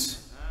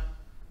peace,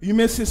 you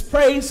miss His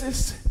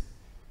praises,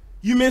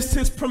 you miss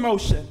His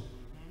promotion,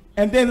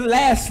 and then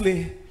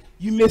lastly,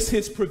 you miss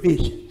His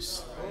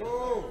provisions.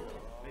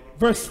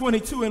 Verse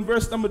 22 and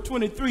verse number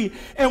 23,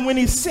 and when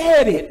He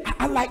said it,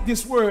 I like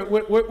this word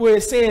where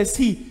it says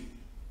He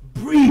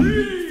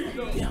breathed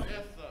on them.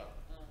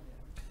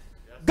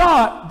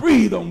 God,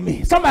 breathe on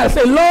me. Somebody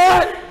say,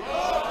 Lord,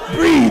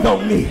 breathe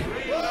on me.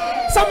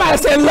 Somebody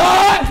say,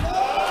 Lord,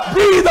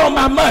 breathe on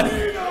my money.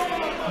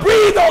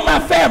 Breathe on my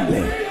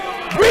family.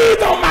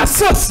 Breathe on my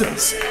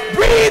sisters.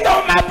 Breathe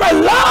on my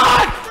brother.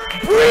 Lord,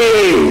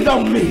 breathe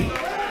on me.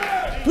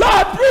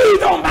 Lord,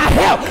 breathe on my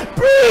health.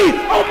 Breathe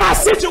on my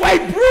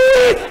situation.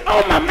 Breathe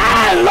on my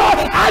mind. Lord,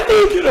 I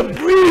need you to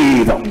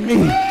breathe on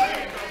me.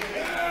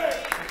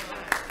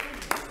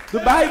 The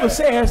Bible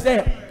says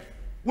that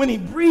when He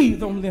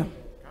breathed on them,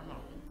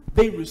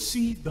 they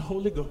received the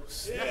Holy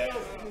Ghost.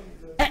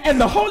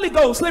 And the Holy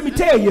Ghost, let me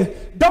tell you,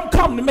 don't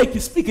come to make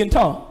you speak in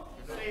tongues.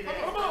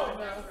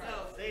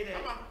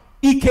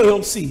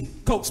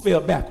 EKOC, Coke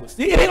spelled backwards.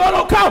 It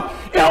don't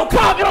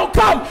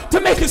come to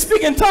make you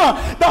speak in tongues.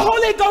 The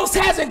Holy Ghost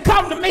hasn't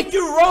come to make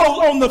you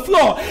roll on the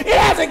floor. It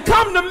hasn't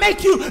come to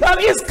make you,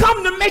 it's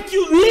come to make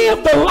you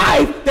live the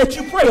life that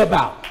you pray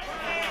about.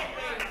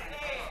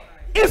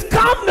 It's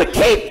come to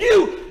keep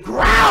you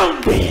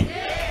grounded.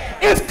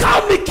 It's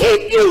come to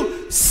keep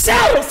you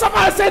settled.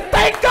 Somebody said,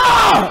 thank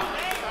God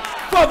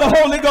for the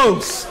Holy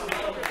Ghost.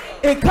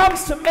 It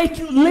comes to make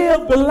you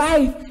live the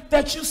life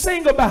that you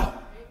sing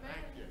about.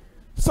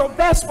 So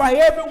that's why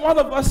every one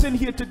of us in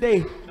here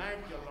today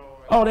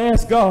ought to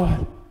ask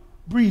God,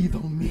 breathe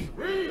on me.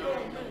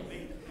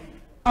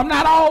 I'm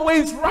not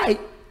always right,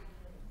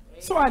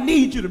 so I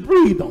need you to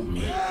breathe on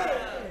me.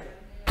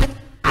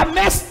 I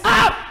messed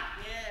up.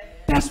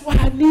 That's why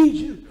I need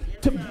you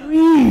to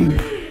breathe.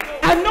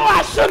 I know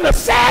I shouldn't have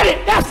said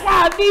it. That's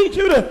why I need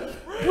you to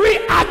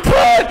breathe. I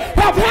could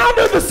have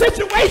handled the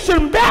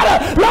situation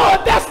better.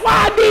 Lord, that's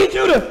why I need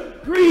you to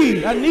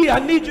breathe. I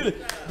need you to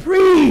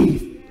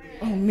breathe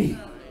on me.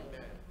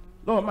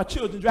 Lord, my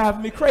children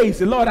driving me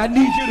crazy. Lord, I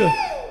need you to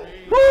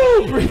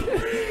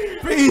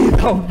breathe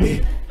on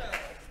me.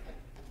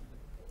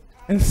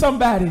 And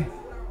somebody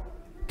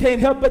can't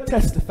help but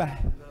testify.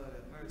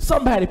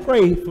 Somebody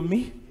prayed for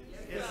me.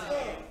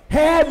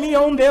 Had me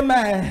on their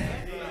mind.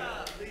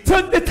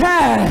 Took the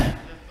time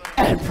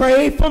and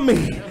prayed for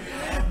me.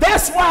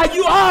 That's why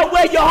you are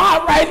where you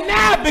are right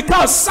now,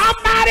 because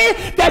somebody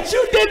that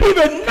you didn't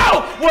even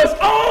know was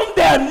on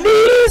their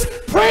knees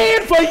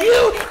praying for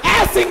you,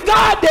 asking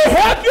God to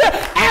help you,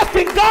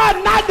 asking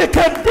God not to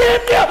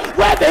condemn you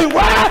where they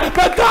were,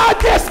 but God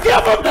just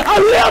give them a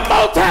little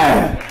more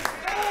time.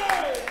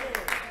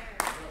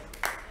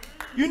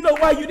 You know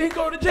why you didn't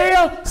go to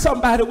jail?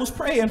 Somebody was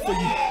praying for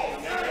you.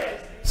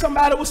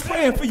 Somebody was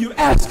praying for you,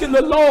 asking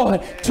the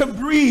Lord to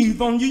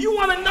breathe on you. You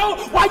want to know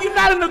why you're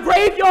not in the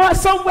graveyard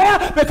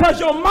somewhere? Because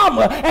your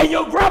mama and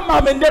your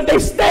grandmama and them, they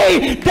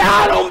stayed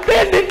down on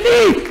bended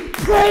knee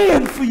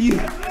praying for you.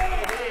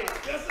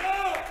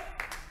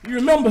 You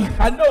remember,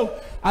 I know,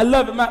 I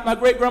love it. My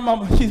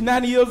great-grandmama, she's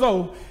 90 years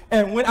old.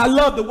 And when I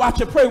love to watch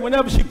her pray,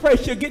 whenever she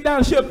prays, she'll get down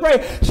and she'll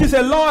pray. She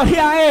said, Lord,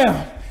 here I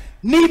am,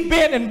 knee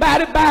bent and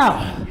body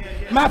bowed.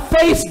 My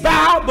face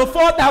bowed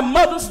before thy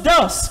mother's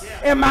dust,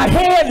 and my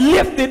head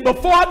lifted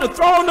before the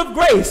throne of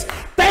grace.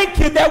 Thank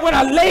you that when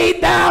I laid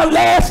down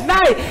last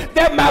night,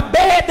 that my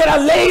bed that I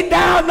laid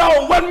down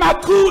on wasn't my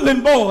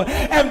cooling board.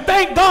 And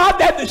thank God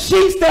that the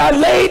sheets that I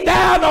laid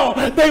down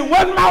on, they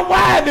wasn't my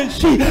winding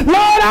sheet.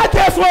 Lord, I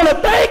just want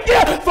to thank you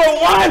for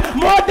one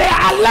more day.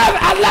 I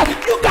love it.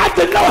 You got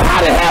to know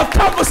how to have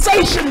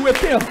conversation with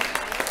him.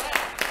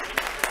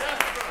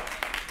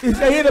 Is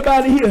there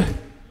anybody here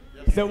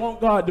that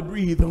want God to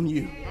breathe on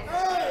you?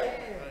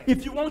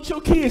 If you want your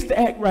kids to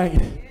act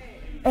right,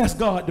 ask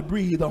God to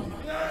breathe on them.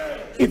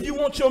 If you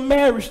want your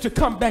marriage to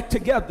come back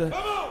together,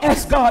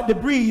 ask God to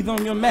breathe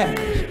on your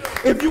marriage.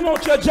 If you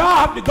want your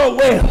job to go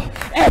well,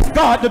 ask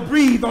God to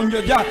breathe on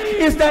your job.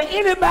 Is there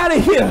anybody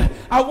here,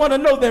 I want to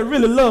know, that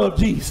really love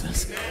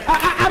Jesus?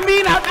 I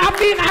mean,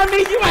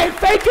 you ain't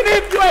faking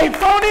it, you ain't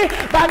phony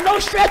by no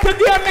stretch of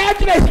the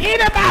imagination.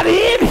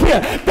 Anybody in here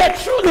that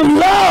truly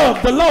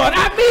love the Lord?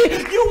 I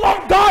mean, you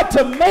want God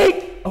to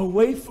make a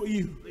way for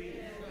you.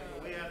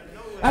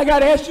 I got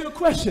to ask you a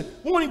question.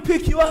 Won't he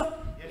pick you up?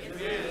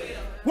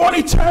 Won't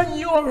he turn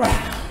you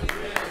around?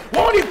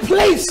 Won't he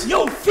place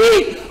your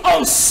feet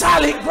on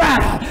solid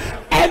ground?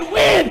 And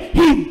when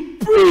he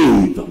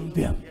breathed on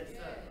them,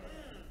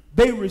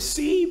 they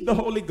received the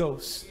Holy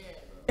Ghost.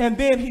 And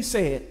then he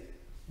said,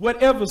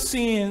 whatever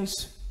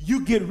sins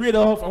you get rid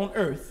of on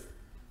earth,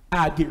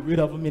 I'll get rid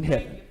of them in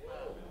heaven.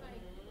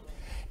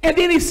 And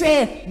then he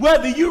said,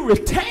 whether you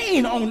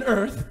retain on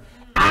earth,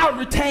 I'll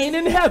retain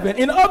in heaven.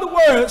 In other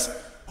words,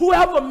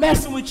 whoever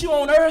messing with you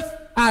on earth,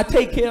 I'll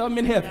take care of them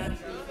in heaven.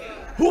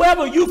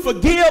 Whoever you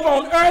forgive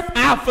on earth,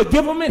 I'll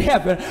forgive them in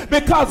heaven.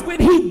 Because when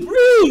he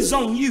breathes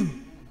on you,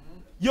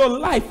 your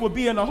life will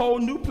be in a whole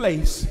new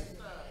place.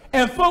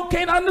 And folk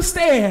can't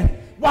understand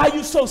why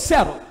you so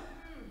settled,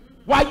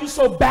 why you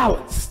so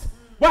balanced,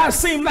 why it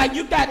seems like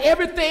you got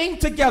everything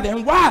together,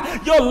 and why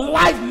your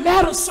life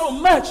matters so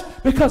much,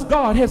 because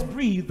God has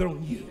breathed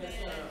on you.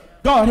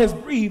 God has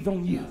breathed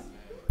on you.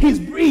 He's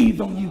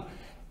breathed on you.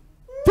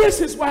 This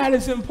is why it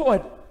is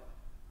important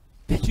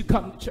that you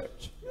come to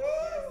church.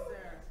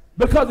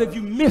 Because if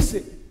you miss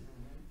it,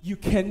 you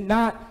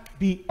cannot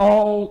be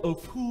all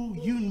of who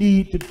you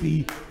need to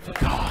be for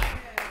God.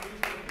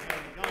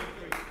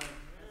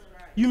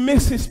 You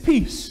miss his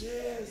peace.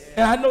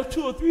 And I know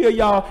 2 or 3 of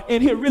y'all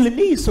in here really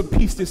need some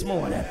peace this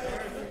morning.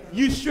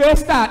 You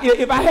stressed out.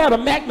 If I had a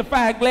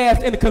magnifying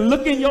glass and it could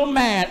look in your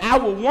mind, I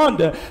would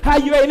wonder how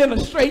you ain't in a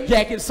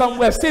straitjacket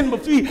somewhere, sitting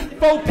between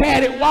 4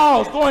 padded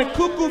walls, going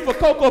cuckoo for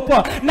Cocoa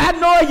Puff, not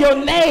knowing your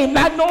name,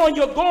 not knowing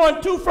you're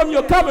going to from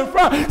you're coming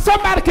from.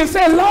 Somebody can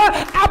say, Lord,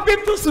 I've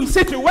been through some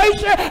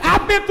situation,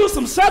 I've been through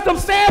some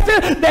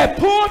circumstances that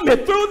pulled me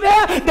through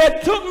there,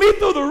 that took me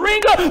through the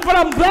ringer, but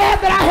I'm glad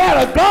that I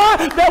had a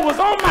God that was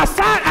on my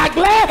side. I'm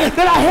glad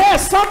that I had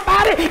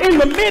somebody in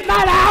the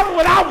midnight hour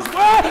when I was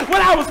worried,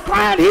 when I was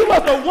crying. He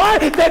was the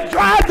one that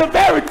dried the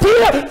very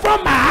tear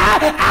from my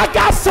eye. I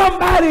got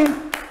somebody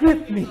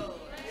with me.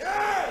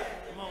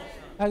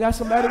 I got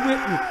somebody with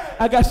me.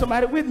 I got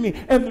somebody with me.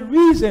 And the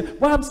reason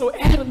why I'm so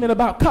adamant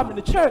about coming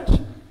to church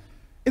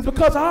is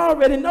because I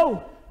already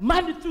know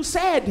Monday through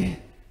Saturday,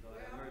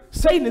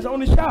 Satan is on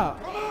his job.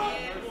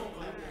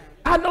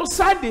 I know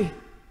Sunday,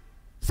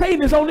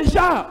 Satan is on his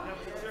job.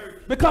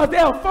 Because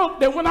there are folk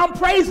that when I'm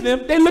praising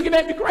him, they're looking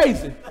at me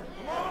crazy.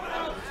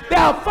 There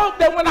are folk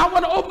that when I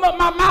want to open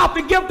up my mouth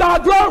and give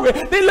God glory,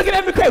 they looking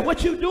at me crazy.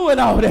 What you doing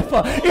all that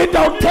for? It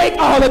don't take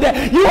all of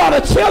that. You ought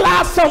to chill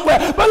out somewhere.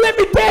 But let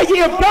me tell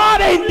you, if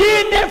God ain't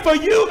did that for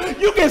you,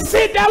 you can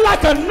sit there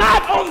like a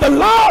knot on the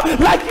law,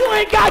 like you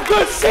ain't got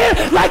good sense,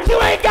 like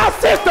you ain't got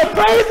sense to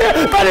praise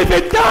him. But if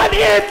it done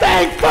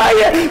anything for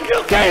you,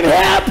 you can't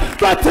help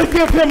but to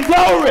give him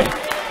glory.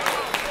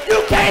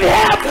 You can't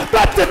help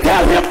but to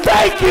tell him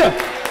thank you.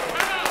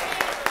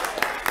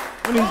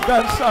 When he's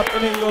done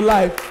something in your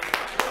life.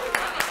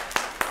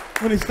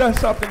 When he's done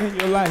something in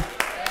your life.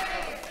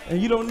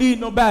 And you don't need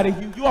nobody,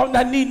 you ought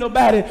not need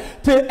nobody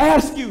to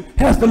ask you,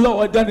 has the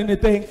Lord done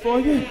anything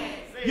for you?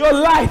 Your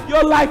life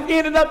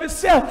in and of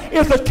itself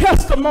is a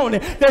testimony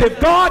that if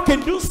God can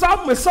do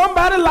something with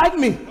somebody like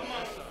me,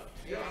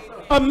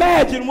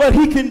 imagine what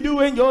he can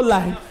do in your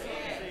life.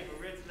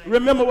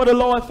 Remember where the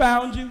Lord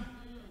found you?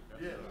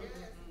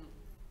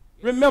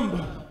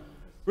 Remember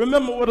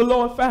where the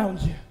Lord found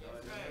you.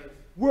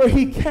 Where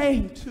he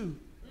came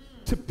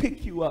to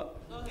pick you up.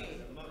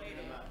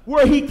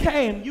 Where he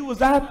came, you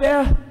was out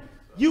there,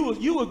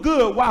 you were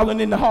good wilding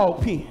in the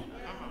hog pen.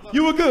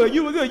 You were good.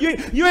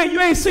 You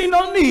ain't seen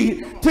no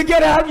need to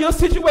get out of your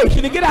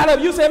situation, to get out of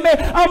it. You say, man,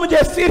 I'm gonna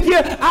just sit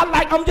here.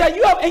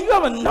 You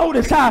ever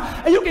notice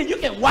how you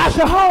can wash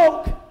a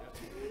hog?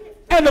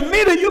 And the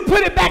minute you put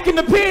it back in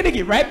the pen, it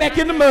get right back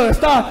in the mud,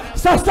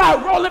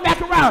 start rolling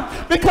back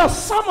around. Because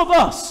some of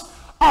us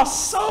are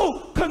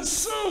so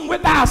consumed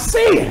with our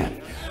sin.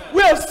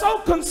 We're so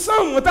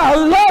consumed with our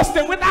lust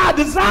and with our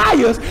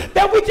desires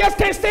that we just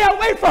can't stay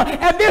away from it.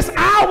 And this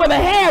hour and a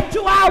half,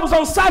 2 hours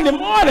on Sunday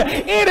morning,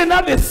 in and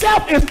of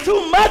itself is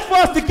too much for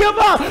us to give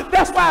up.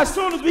 That's why as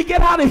soon as we get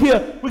out of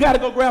here, we got to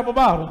go grab a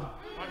bottle.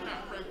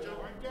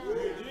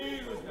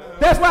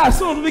 That's why as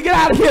soon as we get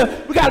out of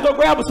here, we got to go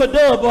grab us a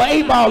dub or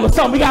 8-ball or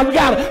something. We got to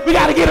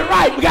get it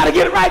right. We got to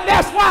get it right.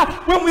 That's why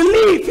when we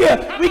leave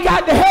here, we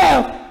got to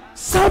have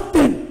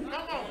something.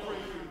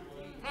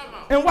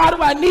 And why do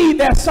I need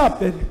that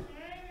something?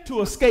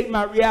 To escape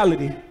my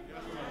reality.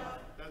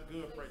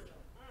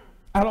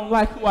 I don't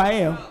like who I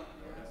am.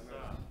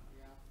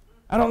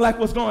 I don't like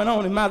what's going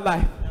on in my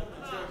life.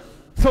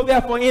 So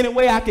therefore, any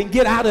way I can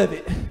get out of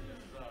it,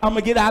 I'm going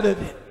to get out of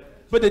it.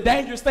 But the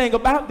dangerous thing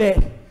about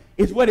that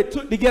is what it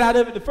took to get out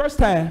of it the first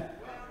time.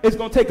 It's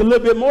going to take a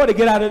little bit more to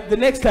get out of it the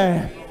next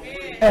time.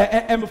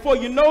 And before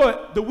you know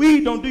it, the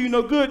weed don't do you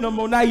no good no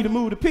more. Now you to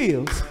move the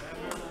pills.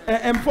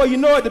 And before you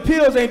know it, the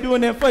pills ain't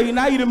doing that for you.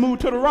 Now you to move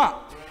to the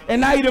rock.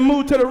 And now you to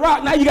move to the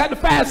rock. Now you got to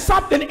find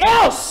something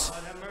else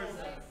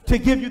to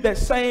give you that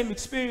same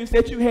experience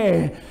that you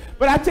had.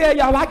 But I tell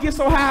y'all, I get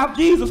so high off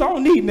Jesus, I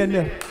don't need nothing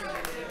there.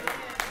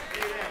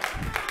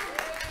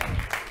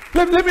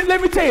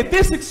 Let me tell you,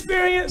 this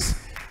experience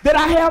that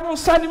I have on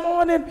Sunday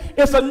morning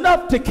is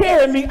enough to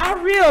carry me. I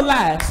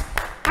realize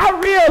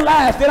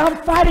that I'm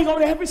fighting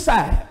on every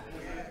side.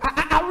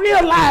 I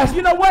realize,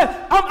 you know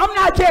what? I'm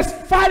not just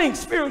fighting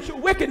spiritual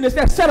wickedness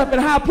that's set up in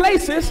high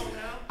places.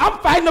 I'm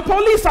fighting the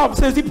police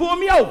officers. He pulled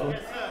me over.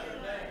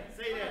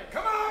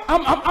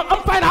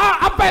 I'm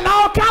fighting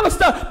all kind of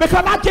stuff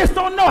because I just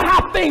don't know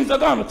how things are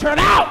going to turn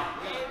out.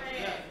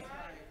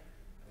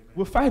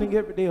 We're fighting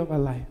every day of our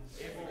life.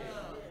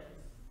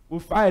 We're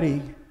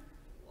fighting.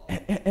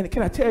 And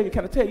can I tell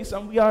you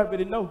something we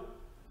already know?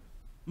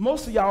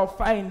 Most of y'all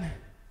fighting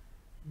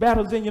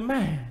battles in your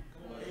mind.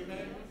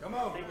 Come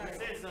on.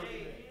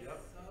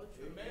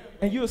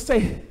 And you'll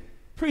say,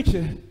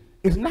 preacher,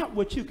 it's not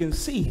what you can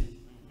see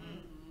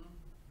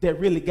that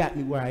really got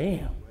me where I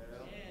am.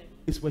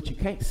 It's what you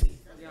can't see.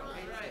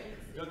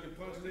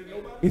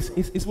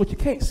 It's what you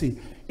can't see.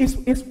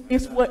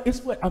 It's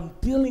what I'm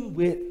dealing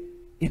with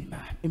in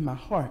my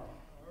heart,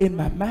 in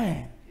my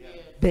mind,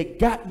 that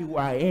got me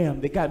where I am,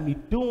 that got me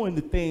doing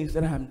the things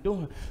that I'm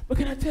doing. But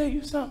can I tell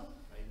you something?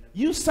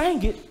 You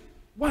sang it,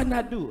 why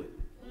not do it?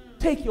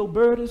 Take your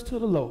burdens to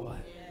the Lord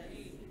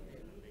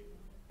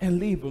and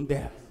leave them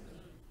there.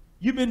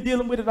 You've been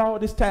dealing with it all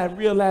this time,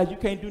 realize you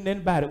can't do nothing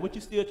about it. What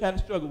you still trying to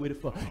struggle with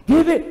it for?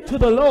 Give it to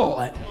the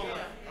Lord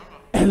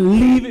and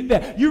leave it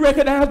there. You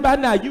recognize by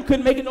now you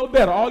couldn't make it no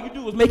better. All you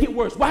do is make it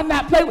worse. Why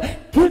not play with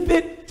it? Give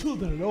it to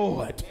the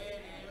Lord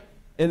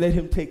and let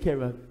him take care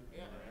of it.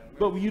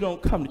 But when you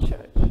don't come to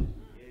church,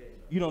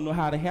 you don't know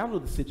how to handle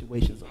the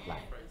situations of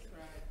life.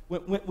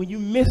 When you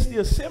miss the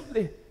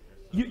assembly,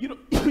 you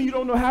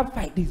don't know how to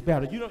fight these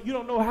battles. You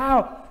don't know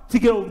how to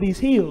get over these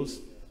hills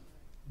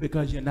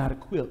because you're not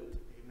equipped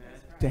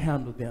to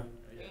handle them.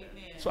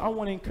 So I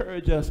want to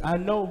encourage us. I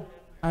know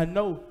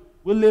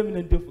we're living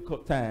in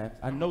difficult times.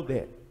 I know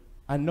that.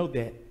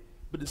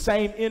 But the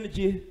same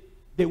energy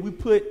that we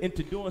put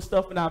into doing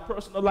stuff in our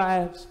personal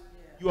lives,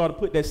 you ought to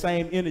put that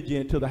same energy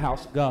into the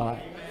house of God.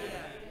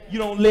 You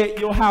don't let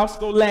your house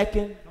go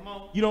lacking.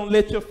 You don't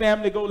let your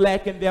family go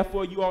lacking.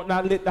 Therefore, you ought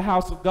not let the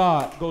house of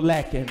God go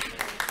lacking.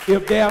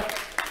 If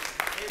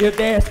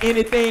there's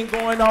anything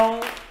going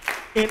on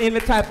in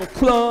any type of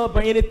club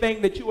or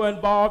anything that you are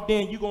involved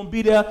in, you're going to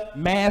be there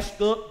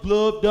masked up,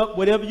 gloved up,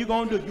 whatever you're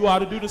going to do. You ought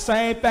to do the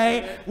same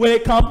thing when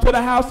it comes to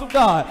the house of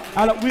God.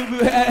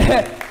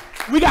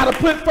 We got to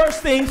put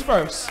first things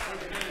first.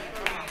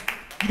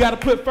 You got to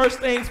put first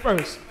things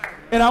first.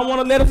 And I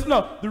want to let us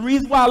know the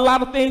reason why a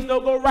lot of things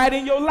don't go right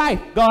in your life,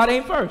 God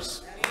ain't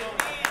first.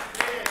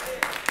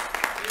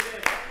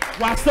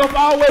 Why stuff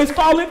always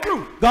falling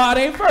through, God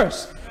ain't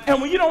first.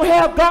 And when you don't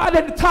have God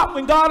at the top,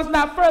 when God is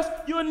not first,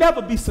 you'll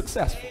never be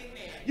successful.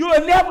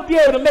 You'll never be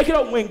able to make it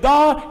up when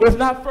God is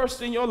not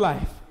first in your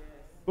life.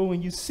 But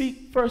when you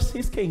seek first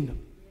his kingdom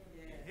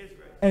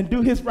and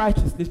do his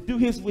righteousness, do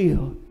his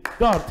will,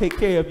 God will take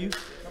care of you.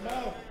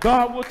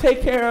 God will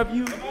take care of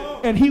you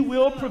and he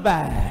will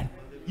provide.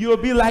 You'll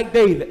be like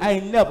David. I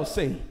ain't never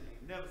seen.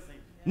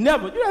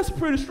 Never. That's a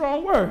pretty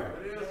strong word.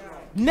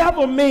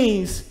 Never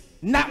means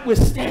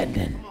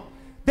notwithstanding.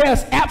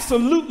 There's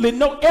absolutely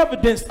no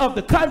evidence of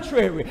the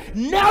contrary.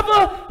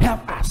 Never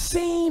have I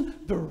seen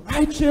the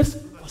righteous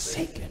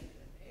forsaken,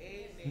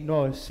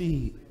 nor a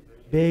seed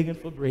begging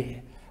for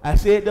bread. I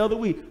said the other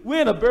week,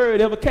 when a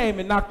bird ever came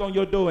and knocked on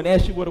your door and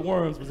asked you where the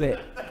worms was at?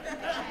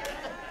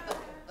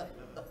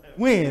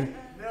 When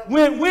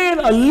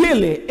a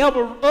lily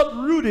ever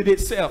uprooted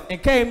itself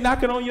and came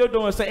knocking on your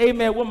door and said, hey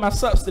man, where my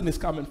substance is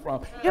coming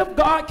from? If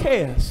God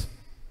cares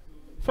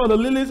for the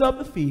lilies of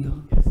the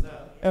field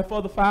and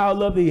for the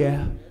fowl of the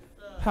air,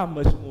 how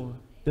much more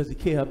does he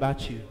care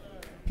about you?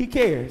 He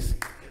cares.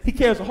 He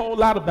cares a whole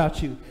lot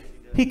about you.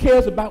 He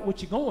cares about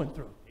what you're going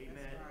through.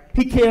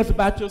 He cares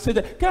about your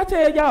situation. Can I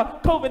tell y'all,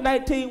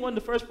 COVID-19 wasn't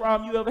the first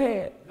problem you ever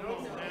had.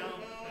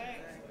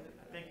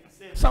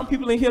 Some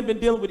people in here have been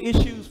dealing with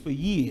issues for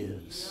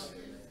years.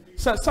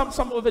 Some of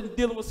them have been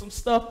dealing with some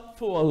stuff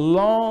for a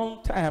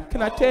long time.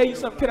 Can I tell you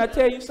something? Get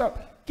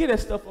that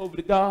stuff over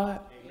to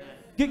God.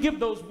 Give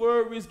those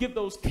worries, give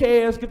those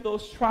cares, give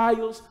those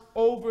trials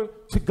over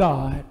to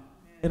God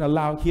and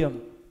allow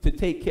him to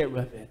take care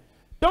of it.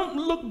 Don't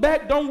look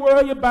back. Don't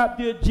worry about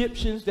the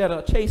Egyptians that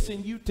are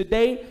chasing you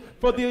today.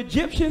 For the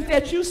Egyptians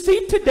that you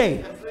see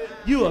today,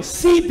 you will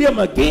see them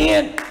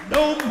again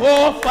no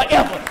more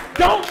forever.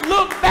 Don't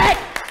look back.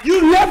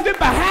 You left it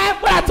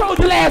behind. What I told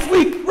you last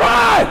week,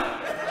 run!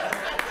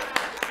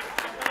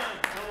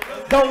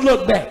 Don't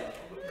look back.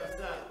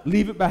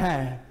 Leave it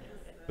behind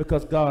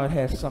because God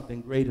has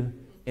something greater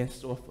in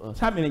store for us.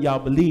 How many of y'all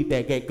believe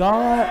that?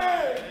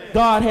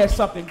 God has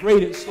something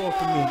great in store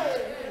for me.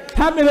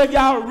 How many of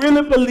y'all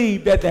really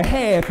believe that the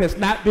half has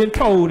not been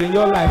told in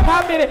your life?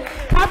 How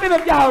many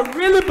of y'all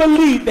really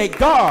believe that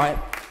God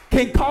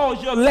can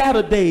cause your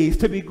latter days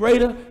to be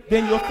greater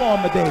than your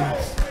former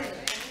days?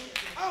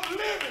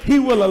 He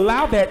will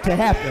allow that to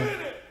happen.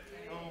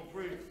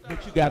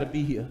 But you got to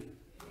be here.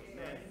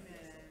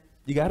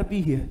 You got to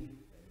be here.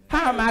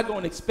 How am I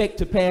going to expect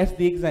to pass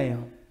the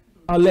exam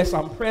unless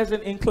I'm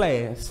present in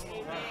class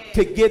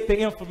to get the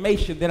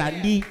information that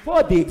I need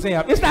for the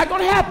exam? It's not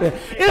going to happen.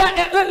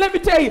 Let me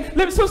tell you,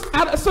 Sister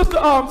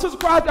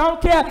Crosby, I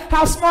don't care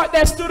how smart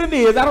that student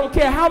is. I don't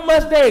care how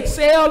much they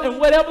excel in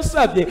whatever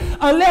subject.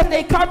 Unless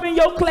they come in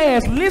your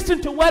class,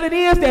 listen to what it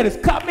is that is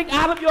coming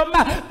out of your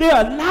mouth. They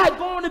are not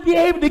going to be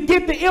able to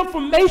get the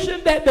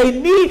information that they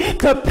need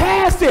to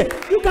pass it.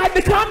 You got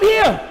to come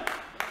here.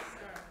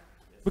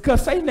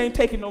 Because Satan ain't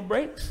taking no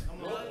breaks.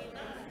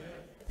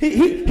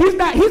 He's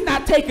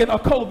not taking a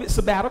COVID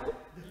sabbatical.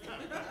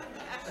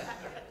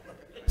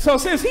 So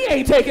since he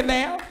ain't taking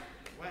now,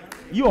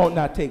 you ought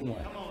not take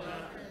one.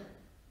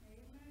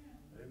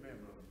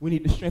 We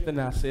need to strengthen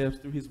ourselves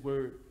through his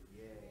word.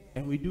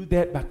 And we do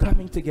that by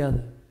coming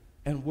together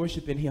and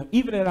worshiping him.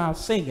 Even in our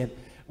singing,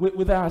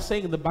 with our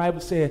singing, the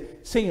Bible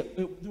said,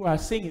 through our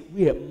singing,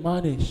 we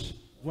admonish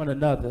one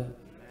another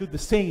through the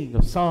singing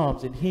of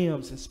psalms and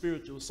hymns and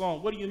spiritual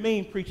songs. What do you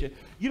mean, preacher?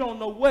 You don't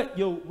know what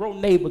your row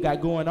neighbor got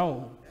going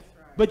on.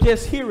 But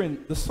just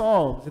hearing the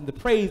songs and the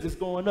praise that's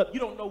going up, you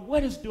don't know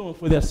what it's doing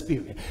for their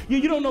spirit.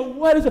 You don't know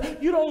what is.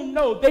 You don't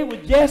know they were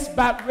just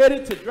about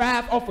ready to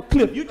drive off a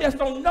cliff. You just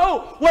don't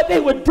know what they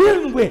were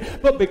dealing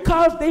with. But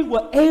because they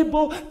were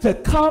able to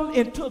come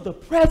into the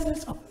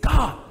presence of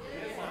God.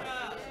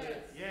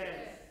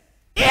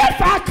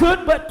 If I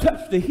could but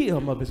touch the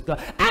hem of his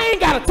garment. I ain't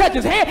got to touch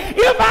his hand.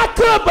 If I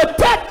could but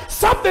touch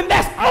something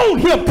that's on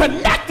him,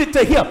 connected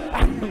to him,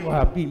 I know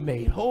I'll be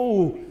made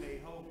whole.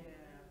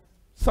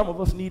 Some of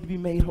us need to be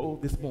made whole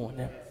this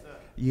morning.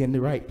 You're in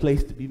the right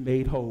place to be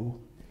made whole.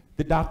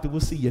 The doctor will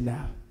see you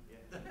now.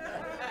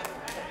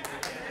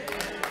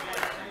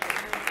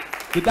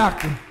 The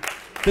doctor.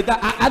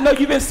 I know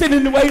you've been sitting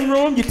in the waiting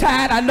room. You're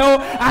tired. I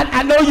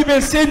know you've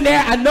been sitting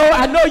there. I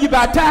know you're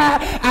about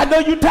tired. I know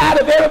you're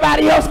tired of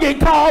everybody else getting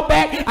called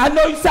back. I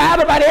know you're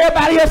tired about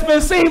everybody else being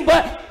seen,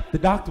 but the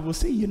doctor will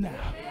see you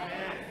now.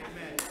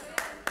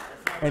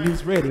 And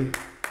he's ready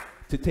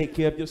to take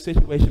care of your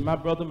situation. My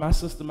brother, my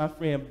sister, my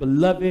friend,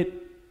 beloved,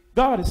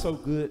 God is so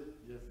good.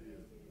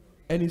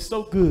 And he's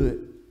so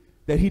good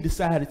that he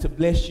decided to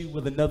bless you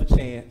with another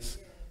chance.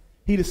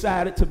 He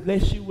decided to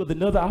bless you with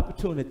another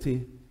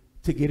opportunity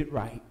to get it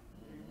right.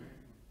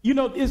 You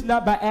know, it's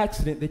not by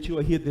accident that you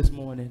are here this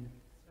morning.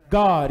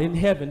 God in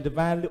heaven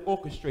divinely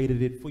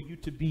orchestrated it for you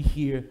to be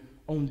here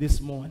on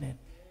this morning.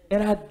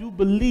 And I do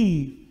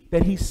believe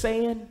that he's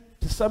saying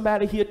to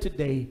somebody here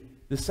today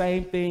the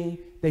same thing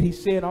that he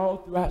said all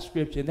throughout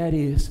Scripture, and that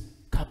is,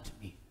 come to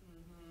me.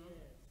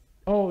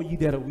 All ye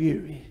that are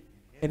weary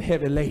and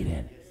heavy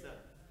laden.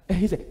 And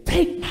he said,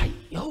 take my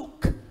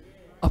yoke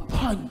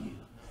upon you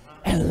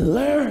and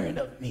learn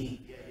of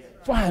me.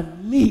 For I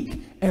am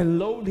meek and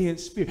lowly in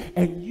spirit,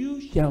 and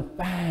you shall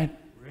find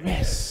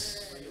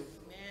rest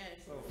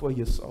for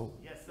your soul.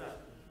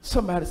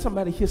 Somebody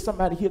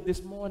here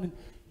this morning,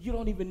 you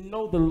don't even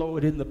know the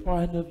Lord in the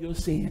pardon of your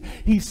sin.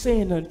 He's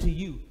saying unto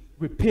you,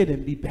 repent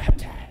and be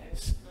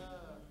baptized.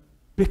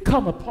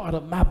 Become a part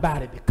of my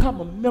body.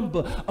 Become a member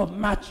of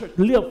my church.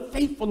 Live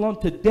faithful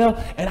unto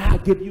death, and I'll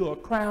give you a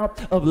crown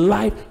of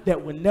life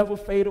that will never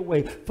fade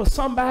away. For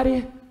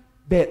somebody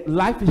that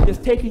life is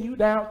just taking you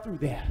down through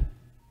there,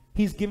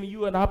 he's giving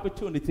you an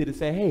opportunity to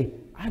say, hey,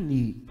 I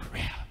need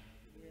prayer.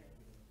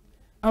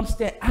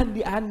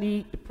 I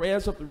need the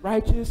prayers of the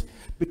righteous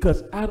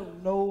because I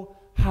don't know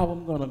how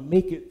I'm going to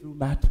make it through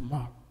my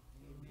tomorrow.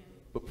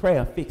 But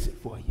prayer fix it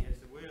for you.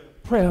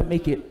 Prayer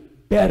make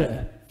it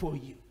better for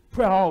you.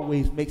 Prayer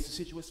always makes the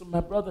situation. So my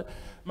brother,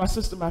 my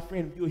sister, my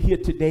friend, if you're here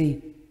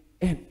today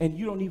and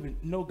you don't even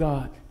know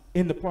God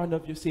in the pardon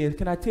of your sins,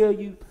 can I tell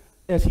you,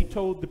 as he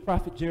told the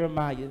prophet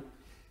Jeremiah,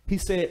 he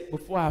said,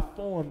 before I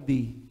formed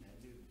thee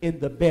in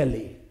the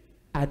belly,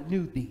 I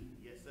knew thee,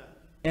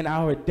 and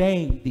I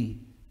ordained thee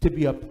to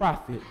be a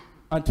prophet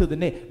unto the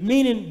nation.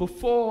 Meaning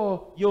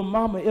before your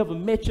mama ever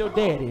met your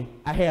daddy,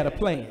 I had a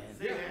plan.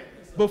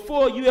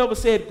 Before you ever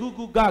said goo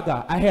goo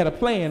gaga, I had a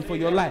plan for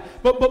your life.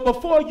 But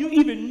before you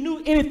even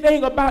knew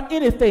anything about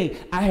anything,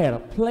 I had a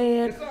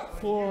plan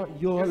for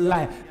your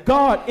life.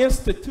 God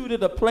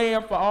instituted a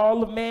plan for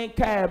all of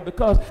mankind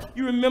because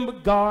you remember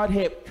God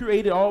had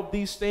created all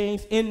these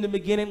things in the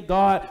beginning.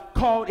 God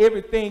called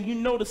everything. You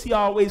notice he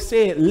always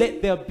said,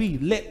 let there be,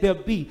 let there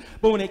be.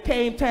 But when it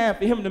came time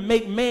for him to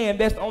make man,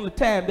 that's the only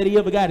time that he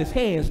ever got his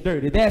hands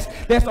dirty. That's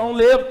the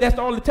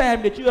only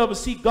time that you ever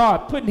see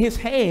God putting his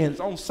hands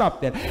on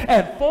something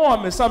and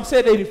forming. Some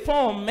said that he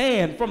formed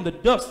man from the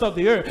dust of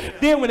the earth.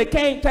 Then when it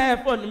came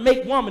time for him to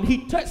make woman,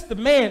 he touched the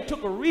man,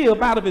 took a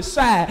rib out of his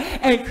side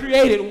and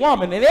created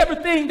woman. And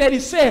everything that he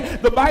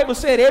said, the Bible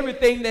said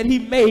everything that he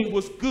made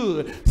was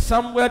good.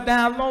 Somewhere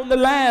down along the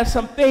line,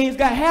 some things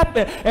got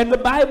happened, and the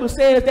Bible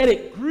says that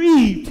it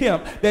grieved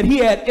him that he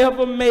had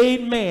ever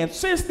made man.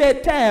 Since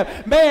that time,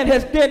 man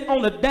has been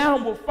on a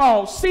downward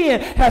fall.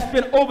 Sin has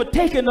been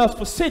overtaking us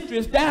for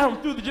centuries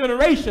down through the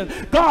generation.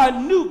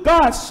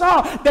 God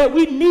saw that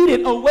we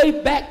needed a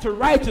way back to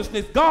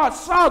righteousness.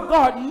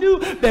 God knew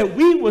that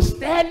we were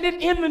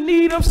standing in the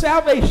need of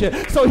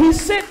salvation. So he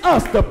sent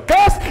us the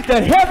best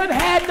that heaven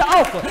had to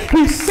offer.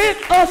 He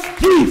sent us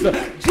Jesus.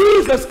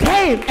 Jesus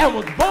came and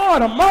was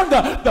born among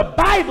us. The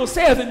Bible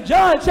says in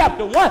John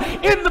chapter 1,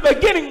 in the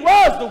beginning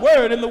was the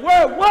Word, and the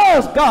Word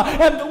was God,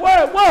 and the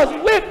Word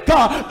was with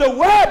God. The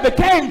Word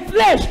became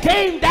flesh,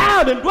 came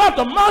down and dwelt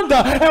among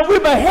us, and we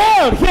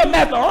beheld him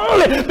as the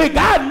only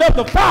begotten of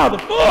the Father,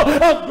 full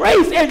of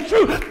grace and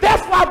truth.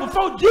 That's why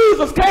before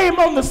Jesus came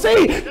on the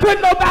scene,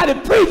 couldn't nobody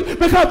preach,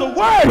 because the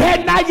Word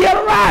had not yet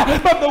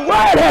arrived, but the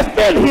Word has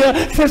been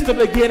here since the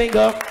beginning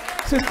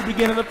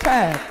of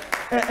time.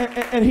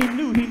 And he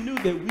knew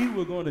that we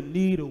were going to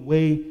need a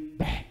way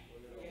back.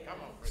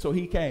 So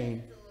he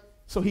came.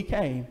 He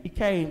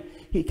came,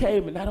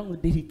 and not only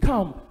did he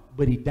come,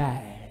 but he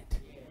died.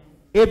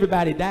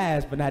 Everybody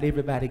dies, but not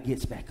everybody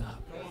gets back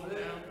up.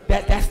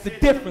 That's the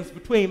difference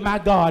between my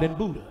God and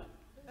Buddha.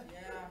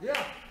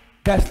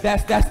 That's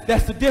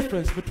the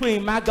difference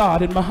between my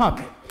God and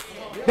Muhammad.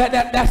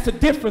 That's the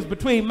difference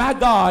between my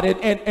God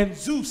and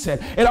Zeus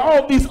and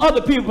all these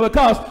other people,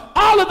 because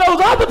all of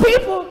those other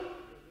people,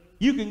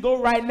 you can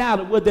go right now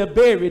to where they're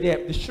buried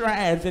at, the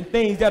shrines and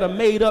things that are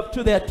made up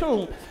to their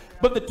tomb.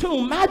 But the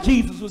tomb my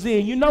Jesus was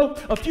in, you know,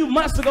 a few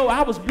months ago,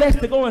 I was blessed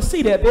to go and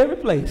see that very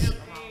place.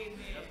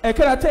 And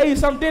can I tell you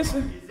something,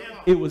 Denson?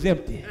 It was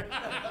empty.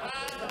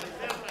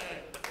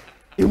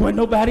 It wasn't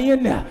nobody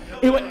in there.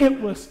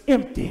 It was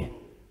empty.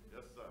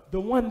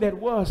 The one that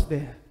was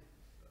there.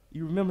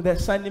 You remember that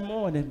Sunday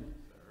morning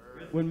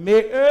when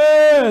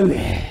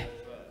early.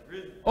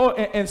 Oh,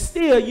 and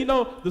still, you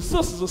know, the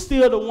sisters are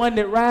still the one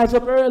that rise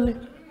up early.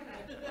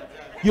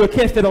 You'll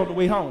catch that on the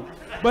way home.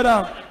 But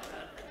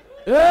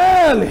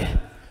early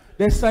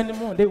that Sunday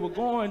morning, they were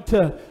going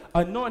to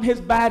anoint his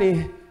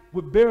body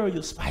with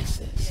burial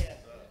spices.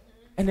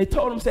 And they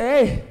told him,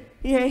 say, hey,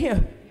 he ain't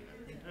here.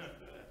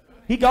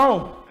 He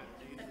gone.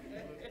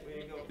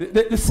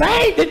 The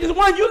same, the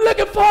one you're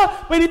looking for,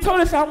 but he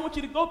told us, I want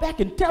you to go back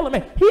and tell him,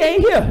 man, he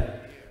ain't here.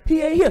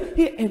 He ain't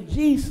here. And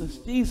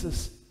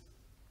Jesus,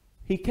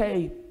 he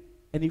came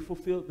and he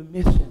fulfilled the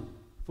mission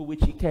for which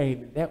he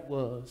came, and that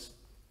was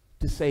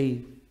to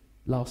save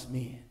lost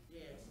men.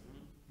 Yes.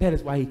 That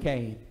is why he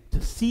came,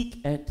 to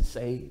seek and to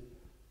save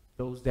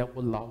those that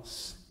were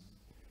lost.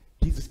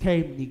 Jesus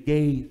came and he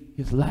gave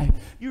his life.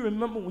 You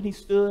remember when he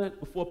stood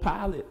before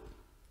Pilate,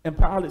 and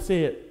Pilate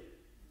said,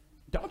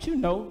 don't you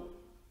know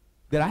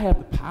that I have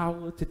the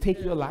power to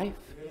take your life?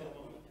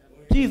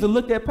 Jesus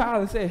looked at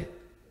Pilate and said,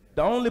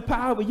 the only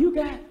power you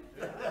got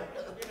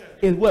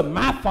is what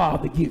my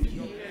Father gives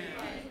you.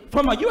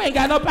 From you ain't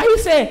got no power. He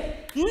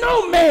said,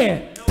 no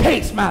man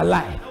takes my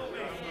life.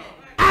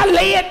 I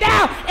lay it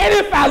down, and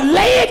if I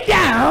lay it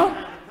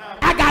down,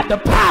 I got the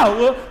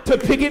power to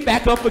pick it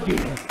back up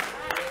again.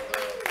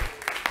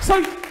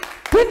 So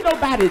didn't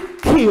nobody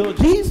kill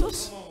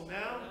Jesus.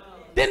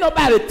 Didn't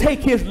nobody take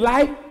his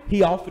life.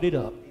 He offered it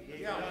up.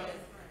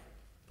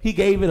 He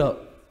gave it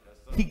up.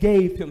 He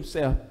gave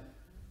himself.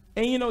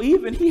 And you know,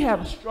 even he had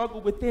a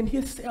struggle within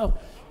himself.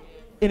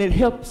 And it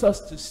helps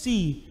us to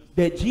see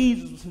that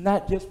Jesus was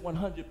not just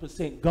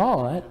 100%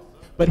 God,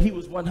 but he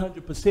was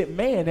 100%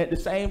 man at the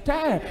same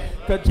time.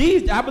 Because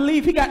Jesus, I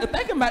believe he got to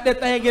thinking about that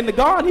thing in the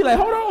garden. He like,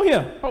 hold on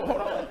here. Hold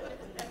on.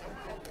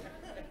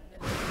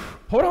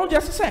 Hold on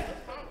just a second.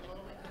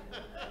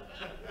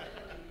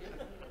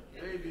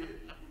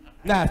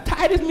 Now, as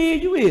tight as me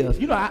and you is,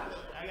 you know,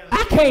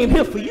 I came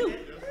here for you.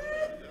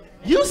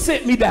 You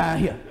sent me down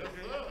here.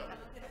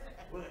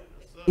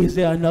 Is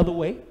there another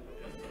way?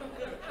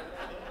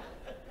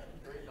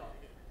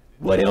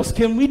 What else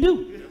can we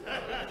do?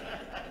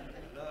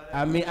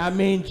 I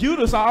mean,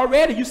 Judas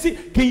already, you see,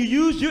 can you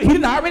use you? He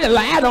didn't already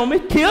lied on me.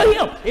 Kill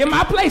him in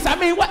my place. I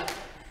mean, what?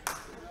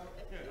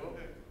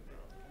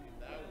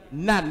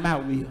 Not my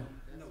will,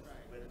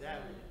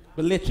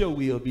 but let your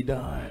will be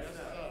done.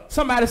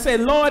 Somebody say,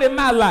 Lord, in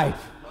my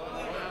life,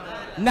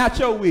 not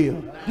your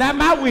will, not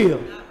my will,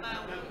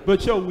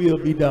 but your will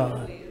be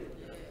done.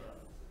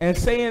 And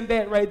saying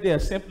that right there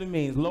simply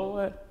means,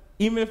 Lord,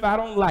 even if I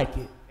don't like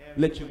it,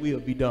 let your will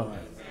be done.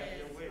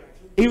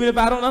 Even if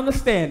I don't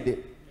understand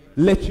it,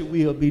 let your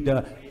will be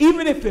done.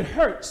 Even if it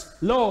hurts,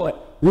 Lord,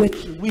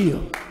 let your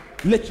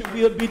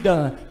will be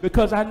done.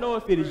 Because I know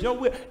if it is your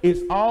will,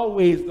 it's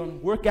always going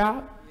to work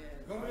out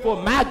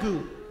for my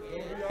good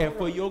and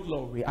for your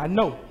glory. I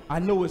know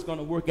it's going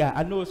to work out.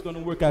 I know it's going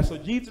to work out. So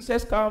Jesus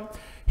has come.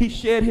 He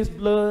shed his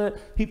blood.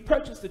 He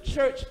purchased the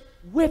church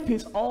with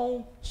his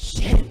own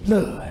shed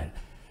blood.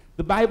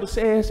 The Bible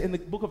says in the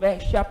book of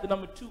Acts chapter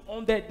number 2,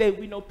 on that day,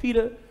 we know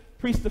Peter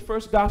preached the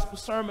first gospel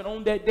sermon.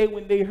 On that day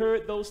when they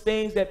heard those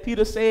things that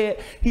Peter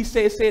said, they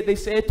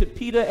said to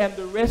Peter and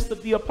the rest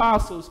of the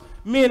apostles,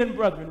 men and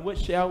brethren, what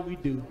shall we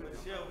do?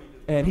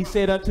 And he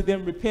said unto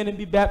them, repent and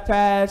be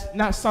baptized,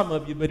 not some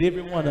of you, but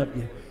every one of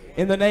you,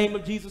 in the name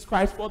of Jesus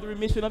Christ for the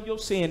remission of your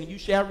sin, and you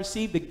shall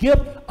receive the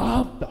gift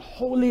of the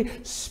Holy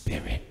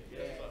Spirit.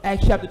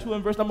 Acts chapter 2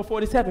 and verse number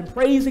 47,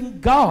 praising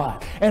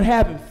God and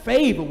having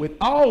favor with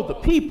all the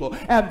people,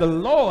 and the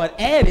Lord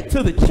added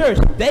to the church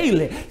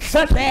daily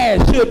such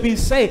as should be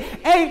saved.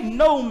 Ain't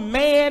no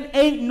man,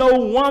 ain't no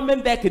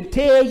woman that can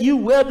tell you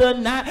whether or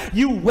not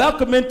you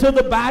welcome into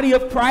the body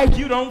of Christ.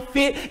 You don't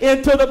fit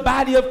into the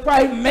body of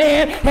Christ.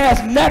 Man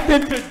has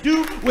nothing to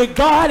do with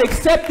God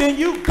except in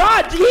you.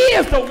 God, He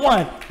is the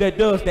one that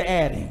does the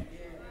adding.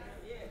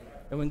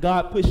 And when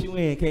God puts you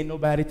in, can't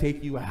nobody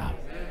take you out.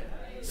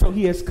 So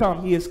He has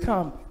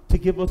come to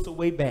give us a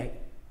way back.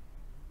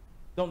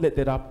 Don't let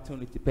that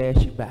opportunity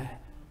pass you by.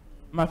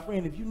 My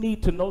friend, if you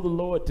need to know the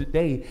Lord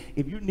today,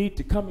 if you need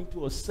to come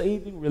into a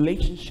saving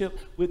relationship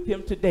with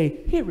Him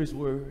today, hear His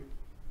word.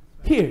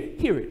 Hear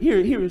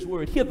His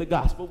word. Hear the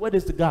gospel. What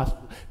is the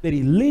gospel? That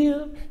He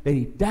lived, that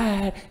He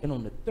died, and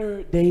on the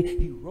third day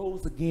He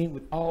rose again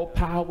with all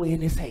power in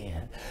His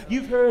hand.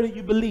 You've heard it,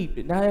 you believed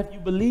it. Now if you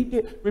believed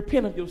it,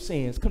 repent of your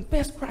sins.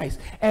 Confess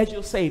Christ as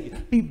your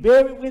Savior. Be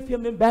buried with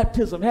Him in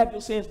baptism. Have your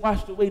sins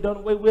washed away, done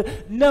away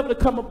with, never to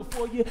come up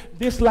before you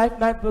this life,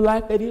 not the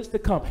life that is to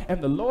come.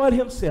 And the Lord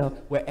Himself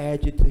will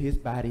add you to His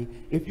body.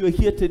 If you're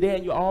here today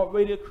and you're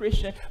already a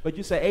Christian, but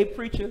you say, hey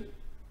preacher,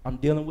 I'm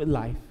dealing with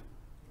life.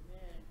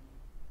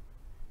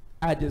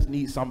 I just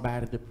need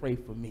somebody to pray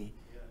for me.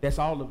 That's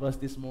all of us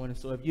this morning.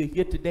 So if you're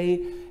here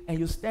today and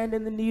you're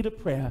standing in the need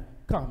of prayer,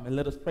 come and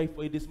let us pray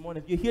for you this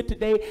morning. If you're here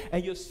today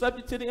and you're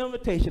subject to the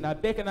invitation, I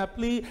beg and I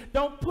plead,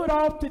 don't put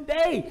off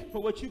today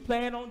for what you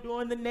plan on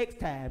doing the next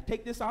time.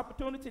 Take this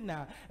opportunity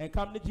now and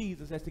come to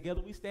Jesus as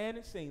together we stand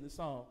and sing the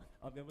song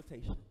of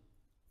invitation.